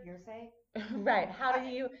considered hearsay? Right. I, How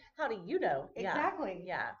do you know? Yeah. exactly.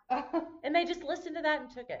 Yeah. And they just listened to that and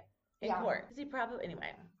took it in Yeah. court. 'Cause he probably,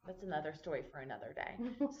 anyway, that's another story for another day.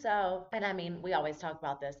 So, and I mean, we always talk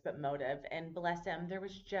about this, but motive, and bless him, there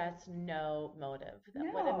was just no motive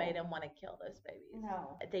that would have made No. him want to kill those babies.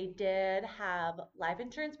 No. They did have life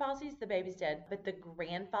insurance policies, the babies did, but the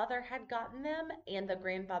grandfather had gotten them, and the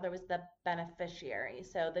grandfather was the beneficiary.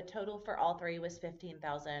 So the total for all three was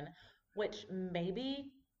 15,000, which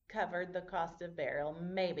maybe covered the cost of burial,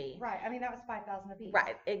 maybe. Right. I mean, that was 5,000 apiece.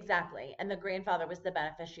 Right, exactly. And the grandfather was the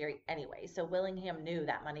beneficiary anyway. So Willingham knew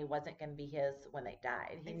that money wasn't going to be his when they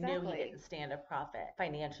died. He knew he Exactly. didn't stand a profit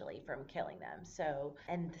financially from killing them. So,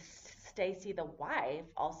 and Stacy, the wife,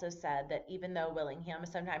 also said that even though Willingham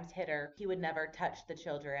sometimes hit her, he would never touch the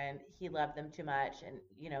children. He loved them too much. And,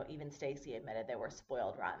 even Stacy admitted they were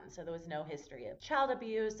spoiled rotten. So there was no history of child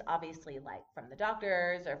abuse, obviously, like from the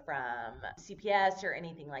doctors or from CPS or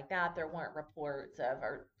anything like that. There weren't reports of,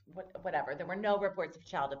 or whatever. There were no reports of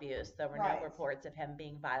child abuse. There were no Right. reports of him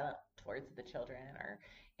being violent towards the children or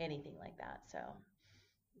anything like that. So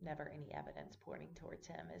never any evidence pointing towards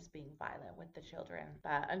him as being violent with the children.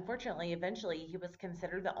 But unfortunately, eventually he was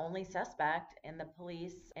considered the only suspect, and the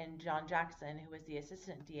police, and John Jackson, who was the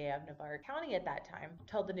assistant DA of Navarre County at that time,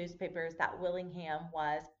 told the newspapers that Willingham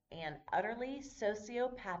was an utterly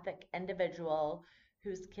sociopathic individual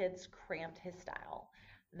whose kids cramped his style.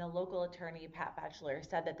 And the local attorney, Pat Batchelor,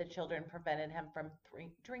 said that the children prevented him from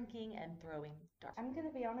drinking and throwing darts. I'm going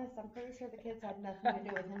to be honest, I'm pretty sure the kids had nothing to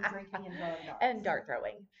do with him drinking and throwing darts. And dart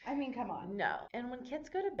throwing. I mean, come on. No. And when kids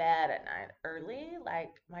go to bed at night early,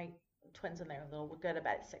 like my twins when they were little would go to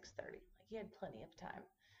bed at 6:30. Like he had plenty of time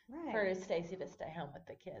for Right. Stacy to stay home with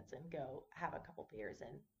the kids and go have a couple beers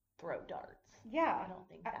and throw darts. Yeah. I don't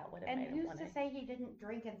think that would have And made him who's want to to. say he didn't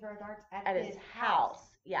drink and throw darts At his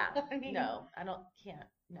house. Yeah. I mean, No, I can't.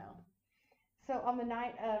 No. so on the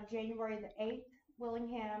night of January the 8th,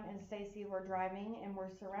 Willingham and Stacy were driving and were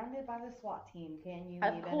surrounded by the SWAT team. Can you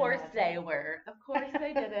Of even course imagine? they were. Of course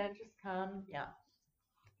they didn't. Just come. Yeah.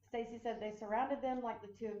 Stacy said they surrounded them like the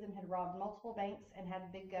two of them had robbed multiple banks and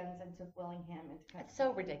had big guns and took Willingham into custody. It's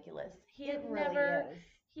so ridiculous. It really is.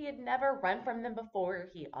 He had never run from them before.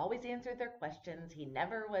 He always answered their questions. He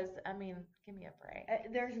never was, I mean, give me a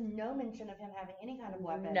break. There's no mention of him having any kind of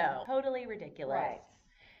weapon. No, totally ridiculous. Right.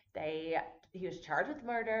 He was charged with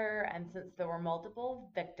murder, and since there were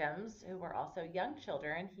multiple victims who were also young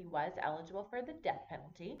children, he was eligible for the death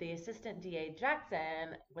penalty. The assistant DA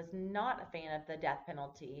Jackson was not a fan of the death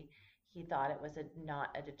penalty. He thought it was not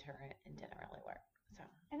a deterrent and didn't really work. So.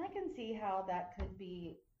 And I can see how that could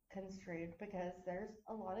be construed because there's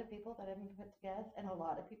a lot of people that have been put to death and a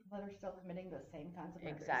lot of people that are still committing those same kinds of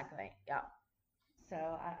murders. Exactly. Yeah. So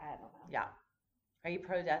I don't know. Yeah. Are you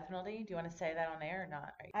pro death penalty? Do you want to say that on air or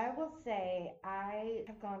not? I will say I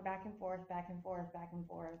have gone back and forth, back and forth, back and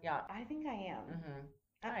forth. Yeah. I think I am. Mm-hmm.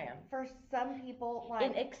 I am. For some people, like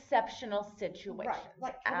in exceptional situations. right,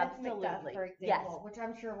 like Kenneth absolutely. McDuff, for example, Yes. which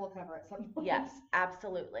I'm sure we'll cover at some point. Yes,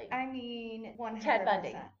 absolutely. I mean, 100%. Ted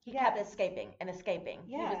Bundy. He kept Yes. escaping and escaping.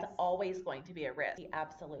 He was Yes. always going to be a risk. He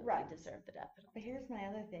absolutely Right. deserved the death penalty. But here's my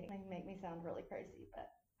other thing. It make me sound really crazy, but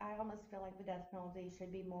I almost feel like the death penalty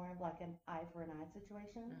should be more of like an eye for an eye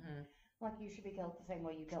situation. Mm-hmm. Like you should be killed the same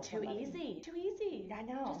way you killed Too somebody. easy. Too easy. I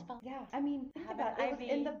know. Just fall. Yeah. I mean, think Have about an it. It was IV.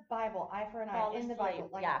 in the Bible, eye for an eye. Fall In the asleep. Bible.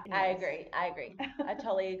 Like, Yeah, I anyways. agree. I agree. I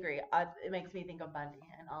totally agree. It makes me think of Bundy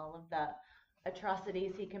and all of the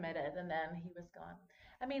atrocities he committed, and then he was gone.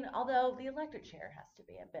 I mean, although the electric chair has to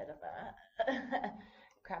be a bit of a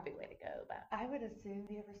crappy way to go, but I would assume.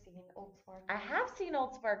 Have you ever seen Old Sparky? I have seen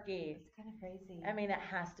Old Sparky. It's kind of crazy. I mean, it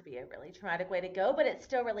has to be a really traumatic way to go, but it's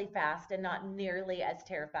still really fast and not nearly as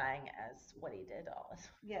terrifying as what he did all his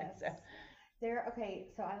yes. So. Okay,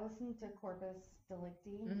 so I listened to Corpus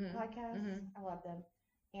Delicti Mhm, podcast. mhm. I love them.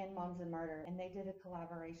 And Moms and Murder. And they did a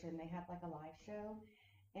collaboration. They had like a live show.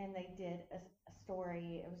 And they did a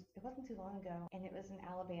story. It wasn't too long ago. And it was in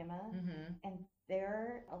Alabama. Mm-hmm. And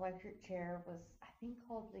their electric chair was, I think,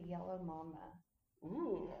 called the Yellow Mama.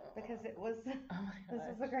 Ooh. Because it was, Oh my this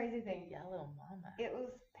gosh. is the crazy thing. Yellow mama. It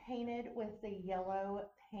was painted with the yellow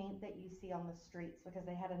paint that you see on the streets because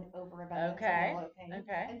they had an overabundance of Okay. yellow paint.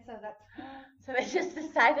 Okay. And so that's So they just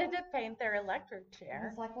decided to paint their electric I chair.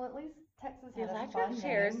 was like, well, at least Texas The had a electric fun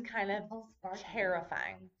chair is name. kind of All sparkly.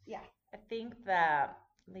 terrifying. Yeah. I think that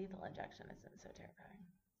lethal injection isn't so terrifying.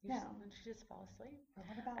 No. Don't you just fall asleep? Or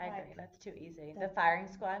what about I like agree. That's too easy. the- The firing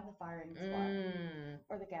squad? the firing squad Mm.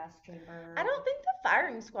 or the gas chamber? I don't think the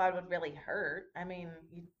firing squad would really hurt. I mean,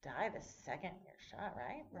 you die the second you're shot,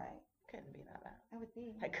 right? Right. Couldn't be that bad. I would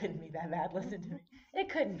think. It couldn't be that bad. Listen to me. It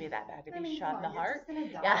couldn't be that bad to be shot in the come on, heart. you're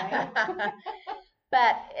just gonna Yeah. die.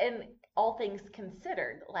 But in all things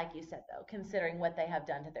considered, like you said though, considering what they have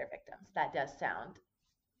done to their victims, that does sound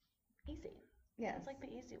easy. Yes. It's like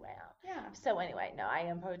the easy way out. Yeah. So anyway, no, I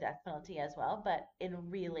am pro death penalty as well, but in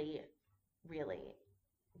really, really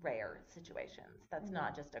rare situations. That's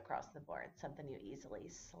not just across the board, something you easily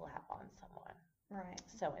slap on someone. Right.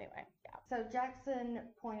 So anyway, yeah. So Jackson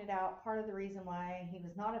pointed out part of the reason why he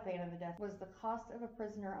was not a fan of the death was the cost of a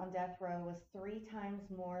prisoner on death row was 3 times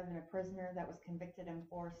more than a prisoner that was convicted and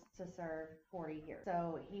forced to serve 40 years.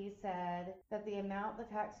 So he said that the amount the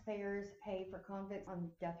taxpayers pay for convicts on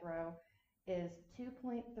death row is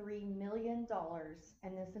 $2.3 million,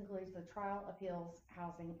 and this includes the trial, appeals,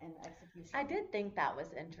 housing, and execution. I did think that was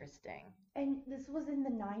interesting. And this was in the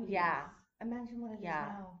 90s. Yeah. Imagine what it is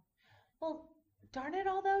now. Well, darn it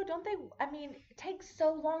all though, don't they? I mean, it takes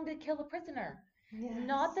so long to kill a prisoner. Yes.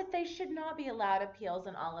 Not that they should not be allowed appeals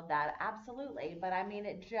and all of that, absolutely. But I mean,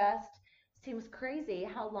 it just seems crazy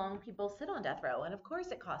how long people sit on death row. And of course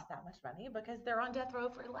it costs that much money because they're on death row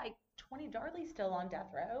for like 20. Darley's still on death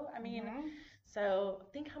row. I mean, so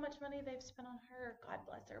think how much money they've spent on her. God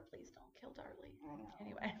bless her. Please don't kill Darley.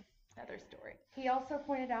 Anyway, another story. He also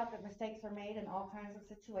pointed out that mistakes are made in all kinds of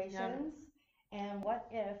situations. And what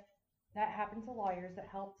if that happened to lawyers that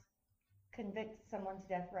helped convict someone to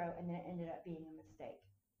death row and then it ended up being a mistake?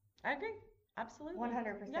 I agree. Absolutely.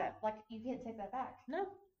 100%. Yeah. Like, you can't take that back. No.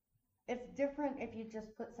 It's different if you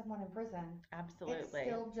just put someone in prison. Absolutely. It's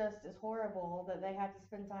still just as horrible that they had to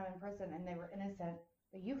spend time in prison and they were innocent.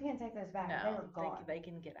 But you can't take those back. No, they were gone. they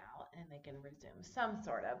can get out and they can resume some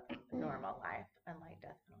sort of normal life, unlike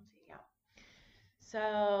death penalty. Yeah.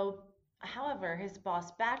 So, however, his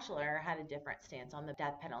boss Batchelor had a different stance on the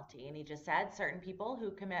death penalty, and he just said certain people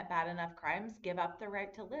who commit bad enough crimes give up the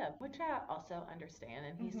right to live, which I also understand.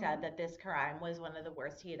 And he said that this crime was one of the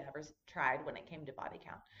worst he had ever tried when it came to body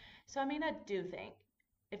count. So, I mean, I do think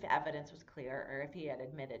if evidence was clear or if he had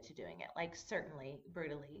admitted to doing it, like certainly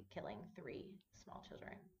brutally killing 3 small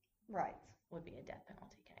children Right. would be a death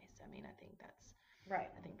penalty case. I mean, I think that's Right.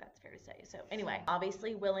 fair to say. So anyway,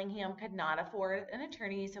 obviously Willingham could not afford an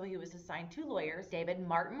attorney, so he was assigned 2 lawyers. David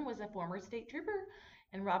Martin was a former state trooper,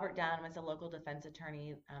 and Robert Dunn was a local defense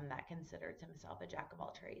attorney that considered himself a jack of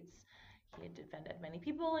all trades. He had defended many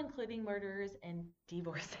people, including murderers and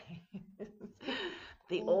divorcees.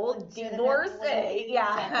 The old divorcee.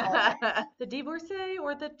 Yeah. The divorcee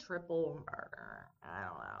or the triple murder. I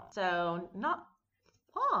don't know. So not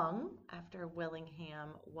long after Willingham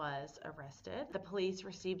was arrested, the police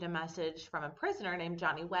received a message from a prisoner named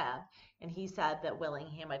Johnny Webb, and he said that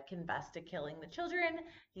Willingham had confessed to killing the children.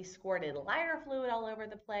 He squirted lighter fluid all over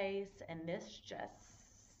the place, and this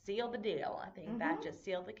just sealed the deal. I think that just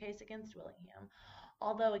sealed the case against Willingham.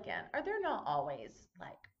 Although, again, are there not always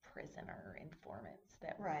like prisoner informants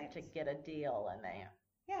that want to get a deal and they...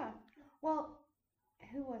 Yeah. Well,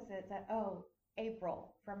 who was it that,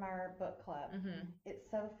 April from our book club. It's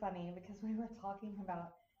so funny because we were talking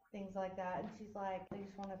about things like that, and she's like, they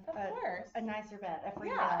just want a nicer bed, a free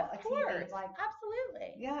meal, a TV. Like,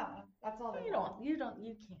 absolutely. Yeah, that's all they want. You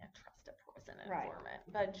can't trust a prison informant.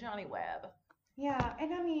 But Johnny Webb. Yeah,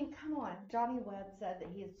 and I mean, come on. Johnny Webb said that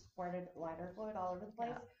he had squirted lighter fluid all over the place.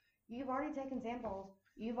 Yeah. You've already taken samples.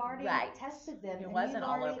 You've already tested them. It wasn't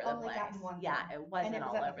all over the place. It wasn't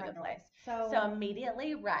all over the place. So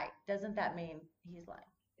immediately, doesn't that mean he's lying?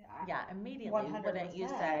 Yeah, immediately. 100%, wouldn't you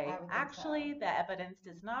say, actually, the evidence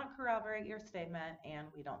does not corroborate your statement and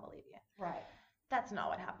we don't believe you? Right. That's not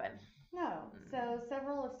what happened. No. So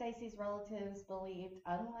several of Stacy's relatives believed,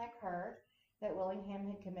 unlike her, that Willingham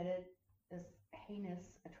had committed this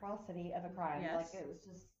heinous atrocity of a crime. Yes. Like, it was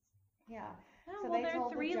just, No, so well, their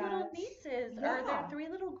 3 little nieces or their 3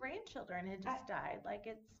 little grandchildren had just died. Like,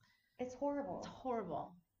 it's horrible. It's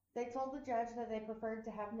horrible. They told the judge that they preferred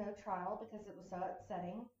to have no trial because it was so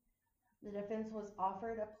upsetting. The defense was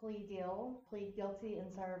offered a plea deal, plead guilty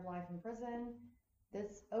and serve life in prison.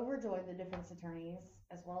 This overjoyed the defense attorneys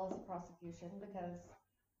as well as the prosecution because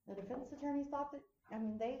the defense attorneys thought that,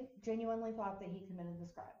 they genuinely thought that he committed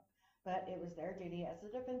this crime. But it was their duty as the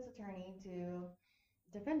defense attorney to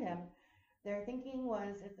defend him. Their thinking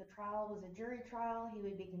was if the trial was a jury trial, he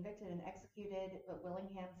would be convicted and executed, but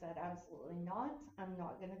Willingham said, absolutely not. I'm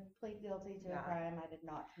not going to plead guilty to a Yeah. crime I did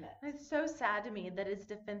not commit. It's so sad to me that his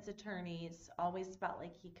defense attorneys always felt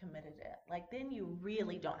like he committed it. Like, then you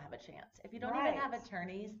really don't have a chance. If you don't even have Right.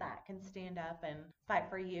 attorneys that can stand up and fight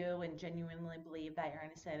for you and genuinely believe that you're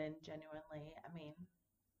innocent and genuinely, I mean,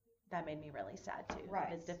 that made me really sad too. Right.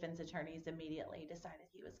 His defense attorneys immediately decided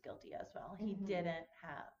he was guilty as well. He Mhm. didn't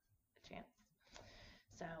have a chance.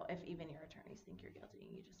 So if even your attorneys think you're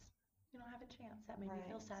guilty, you don't have a chance. That made me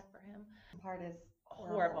feel Right. sad for him. Part is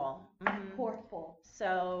Horrible. Mhm. horrible.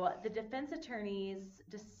 So the defense attorneys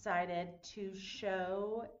decided to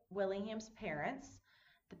show Willingham's parents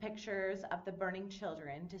the pictures of the burning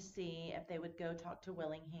children to see if they would go talk to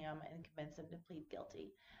Willingham and convince him to plead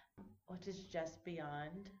guilty, which is just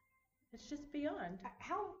beyond. It's just beyond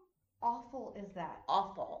How awful is that?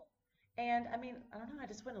 awful. And I mean, I don't know. I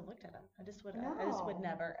just wouldn't have looked at him. I just would No.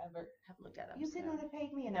 never ever have looked at him. You could so. not have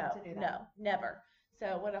paid me No, enough to do that. no, never.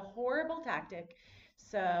 So what a horrible tactic.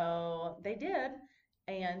 So they did.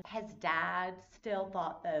 And his dad still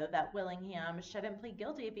thought, though, that Willingham shouldn't plead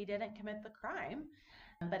guilty if he didn't commit the crime.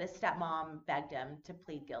 But his stepmom begged him to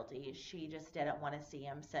plead guilty. She just didn't want to see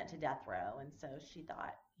him sent to death row. And so she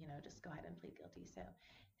thought, just go ahead and plead guilty. So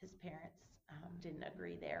his parents didn't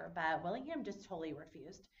agree there. But Willingham just totally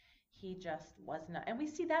refused. He just was not. And we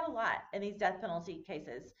see that a lot in these death penalty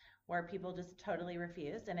cases where people just totally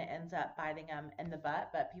refuse and it ends up biting them in the butt.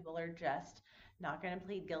 But people are just not going to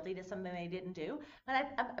plead guilty to something they didn't do.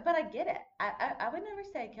 But I get it. I would never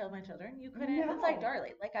say I killed my children. You couldn't. No. It's like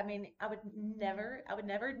Darlie. Like, I mean, I would never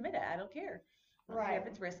admit it. I don't care. I don't care if Right.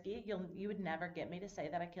 it's risky. You would never get me to say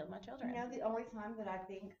that I killed my children. The only time that I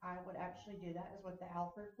think I would actually do that is with the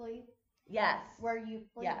Alford plea, Yes. where you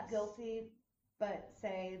plead Yes. guilty, but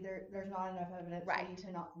say there's not enough evidence, so you Right.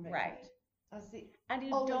 cannot convict Right. me. That's the And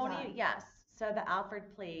you only don't time. even, yes. So the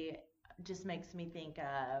Alfred plea just makes me think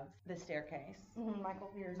of The Staircase. Michael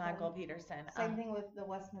Peterson. Michael Peterson. Same thing with the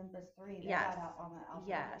West Memphis 3. They Yes. got out on the Alford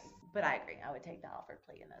Yes. plea. But I agree. I would take the Alfred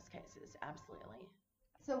plea in those cases. Absolutely.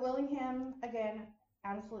 So Willingham, again,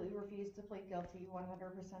 absolutely refused to plead guilty.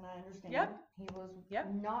 100% I understand. Yep. He was Yep.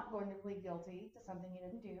 not going to plead guilty to something he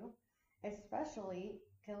didn't do, especially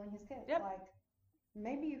killing his kids. Yep. Like,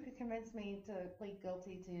 maybe you could convince me to plead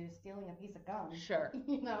guilty to stealing a piece of gum. Sure.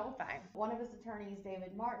 Fine. One of his attorneys,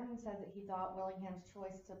 David Martin, said that he thought Willingham's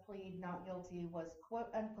choice to plead not guilty was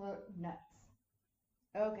quote unquote nuts.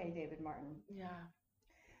 Okay, David Martin. Yeah.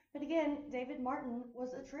 But again, David Martin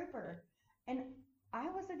was a trooper. And I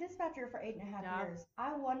was a dispatcher for 8.5 Yeah. years.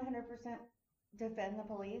 I 100% defend the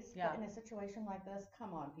police. Yeah. But in a situation like this,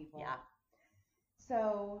 come on, people. Yeah.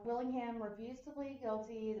 So Willingham refused to plead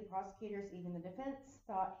guilty. The prosecutors, even the defense,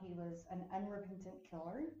 thought he was an unrepentant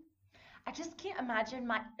killer. I just can't imagine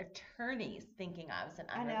my attorneys thinking I was an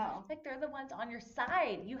I know. Like, they're the ones on your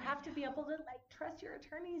side. You have to be able to trust your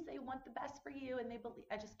attorneys. They want the best for you, and they believe.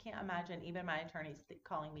 I just can't imagine even my attorneys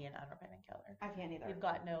calling me an unrepentant killer. I can't either.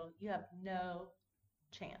 You have no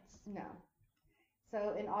chance. No.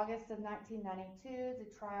 So in August of 1992,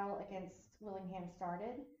 the trial against Willingham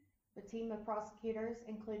started. The team of prosecutors,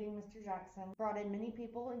 including Mr. Jackson, brought in many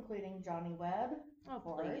people, including Johnny Webb Oh,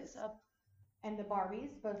 please. and the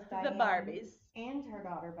Barbies, both The Diane Barbies. and her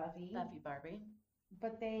daughter Buffy. Buffy Barbie.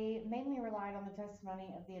 But they mainly relied on the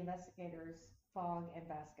testimony of the investigators, Fogg and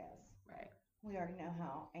Vasquez. Right. We already know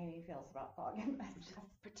how Amy feels about Fogg and Vasquez.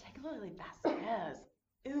 Particularly Vasquez.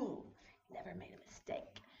 Ooh, never made a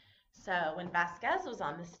mistake. So when Vasquez was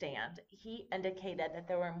on the stand, he indicated that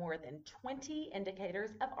there were more than 20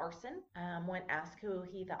 indicators of arson. When asked who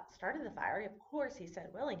he thought started the fire, of course he said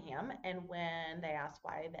Willingham. And when they asked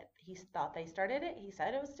why that he thought they started it, he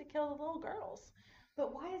said it was to kill the little girls.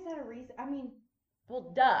 But why is that a reason? I mean,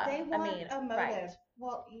 Well, duh. they want a motive. Right.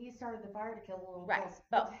 Well, he started the fire to kill the little Right. girls.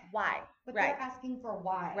 But why? But right. they're asking for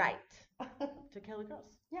why. Right. To kill the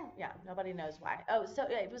girls. Yeah. Yeah. Nobody knows why. Oh, so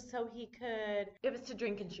it was so he could. It was to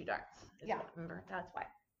drink and shoot darts. Yeah. Remember, that's why.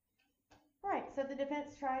 Right. So the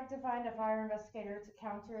defense tried to find a fire investigator to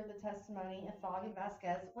counter the testimony of Fogg and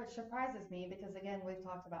Vasquez, which surprises me because, again, we've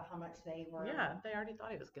talked about how much they were. Yeah, they already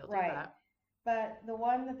thought he was guilty. Right. But the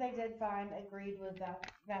one that they did find agreed with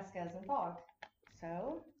Vasquez and Fogg.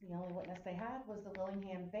 So the only witness they had was the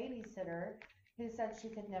Willingham babysitter, who said she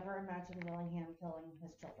could never imagine Willingham killing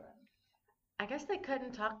his children. I guess they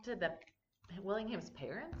couldn't talk to the Willingham's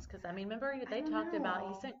parents because I mean, remember they don't talked about he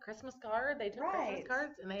know. sent Christmas card. They took Right. Christmas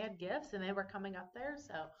cards and they had gifts and they were coming up there.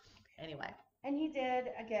 So anyway, And he did,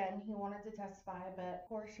 again, he wanted to testify, but of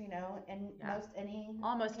course, in Yeah. most any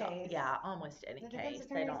Almost case, any the defense case,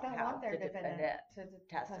 they attorneys don't don't have want their the defendant defendant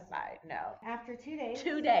to testify. No. After 2 days.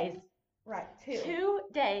 2 days. Right, 2. 2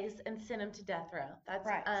 days and sent him to death row. That's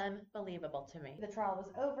Right. unbelievable to me. The trial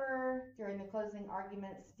was over. During the closing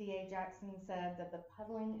arguments, D.A. Jackson said that the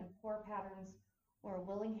puddling and pour patterns were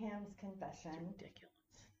Willingham's confession. It's ridiculous.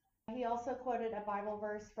 He also quoted a Bible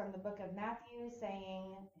verse from the book of Matthew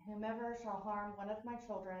saying, "Whomever shall harm one of my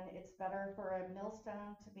children, it's better for a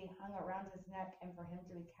millstone to be hung around his neck and for him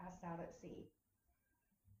to be cast out at sea."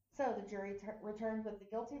 So the jury returned with the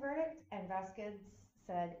guilty verdict, and Vasquez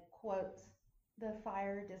said, quote, "The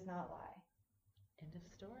fire does not lie." End of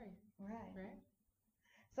story. Right. Right?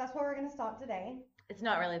 So that's where we're going to stop today. It's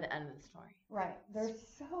not really the end of the story. Right. There's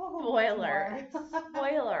so Spoiler. much more.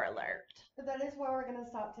 Spoiler alert. But that is where we're going to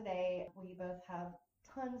stop today. We both have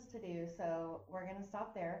tons to do, so we're going to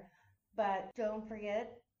stop there. But don't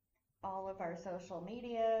forget all of our social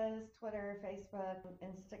medias, Twitter, Facebook,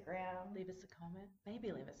 Instagram. Leave us a comment.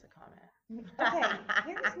 Maybe leave us a comment. Okay,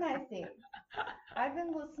 here's my thing. I've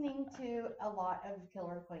been listening to a lot of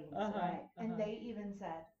Killer Queens, right? And they even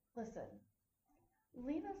said, listen,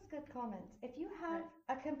 leave us good comments. If you have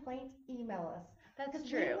a complaint, email us. That's Because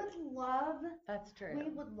true. That's true. we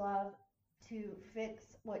would love to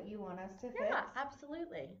fix what you want us to fix. Yeah,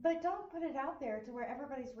 absolutely. But don't put it out there to where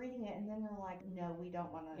everybody's reading it and then they're like, no, we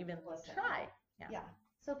don't want to Even listen. try. Yeah.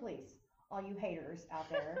 So please, all you haters out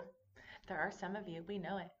there. There are some of you. We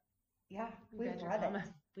know it. Yeah, We we've read your read it. comments.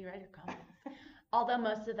 We read your comments. Although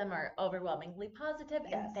most of them are overwhelmingly positive,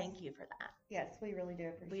 Yes. and thank you for that. Yes, we really do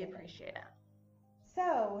appreciate We it. appreciate it.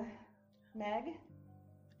 So, Meg,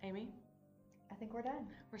 Amy, I think we're done.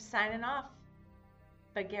 we're signing off.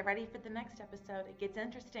 But get ready for the next episode. It gets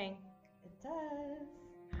interesting. It does.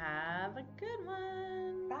 Have a good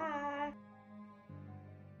one. Bye.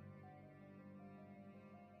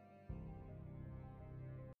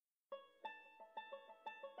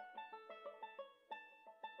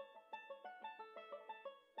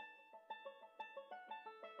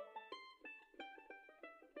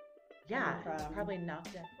 Yeah, it's From- probably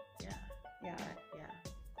knocked in. Yeah, Yeah.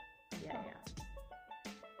 yeah.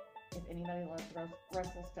 If anybody loves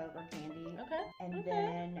Russell Stover candy. Okay. And okay.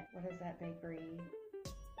 then, what is that bakery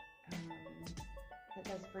that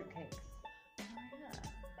does fruitcakes? Oh, yeah.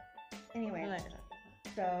 Anyway, Right.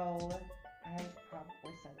 so I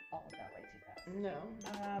probably said all of that way too fast.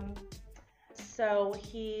 No. So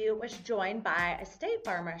he was joined by a state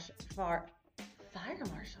fire marshal.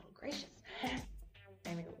 Gracious.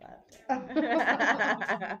 Amy loved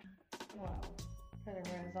it. Wow. Put a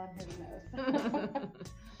rose on his nose.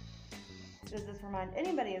 Does this remind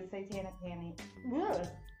anybody of Satanic Panic? Ugh.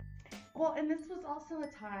 Well, and this was also a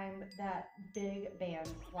time that big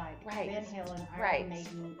bands like Right. Van Halen, Iron Right.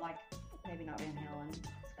 Maiden, like maybe not Van Halen,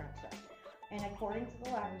 scratch that. And according to the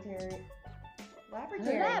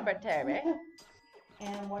laboratory.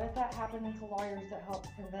 And what if that happened to lawyers that helped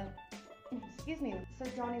prevent? Excuse me. So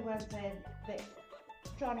Johnny Webb said that.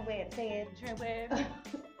 Johnny Webb said.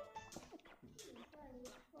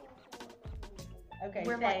 Okay,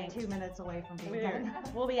 We're thanks. like 2 minutes away from being done.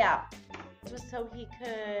 We'll be out. It was so he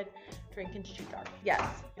could drink and shoot dark.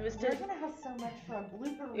 Yes, it was We're to. gonna have so much for a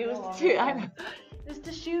blooper It reel. was on to. this I one. know. It was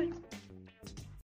to shoot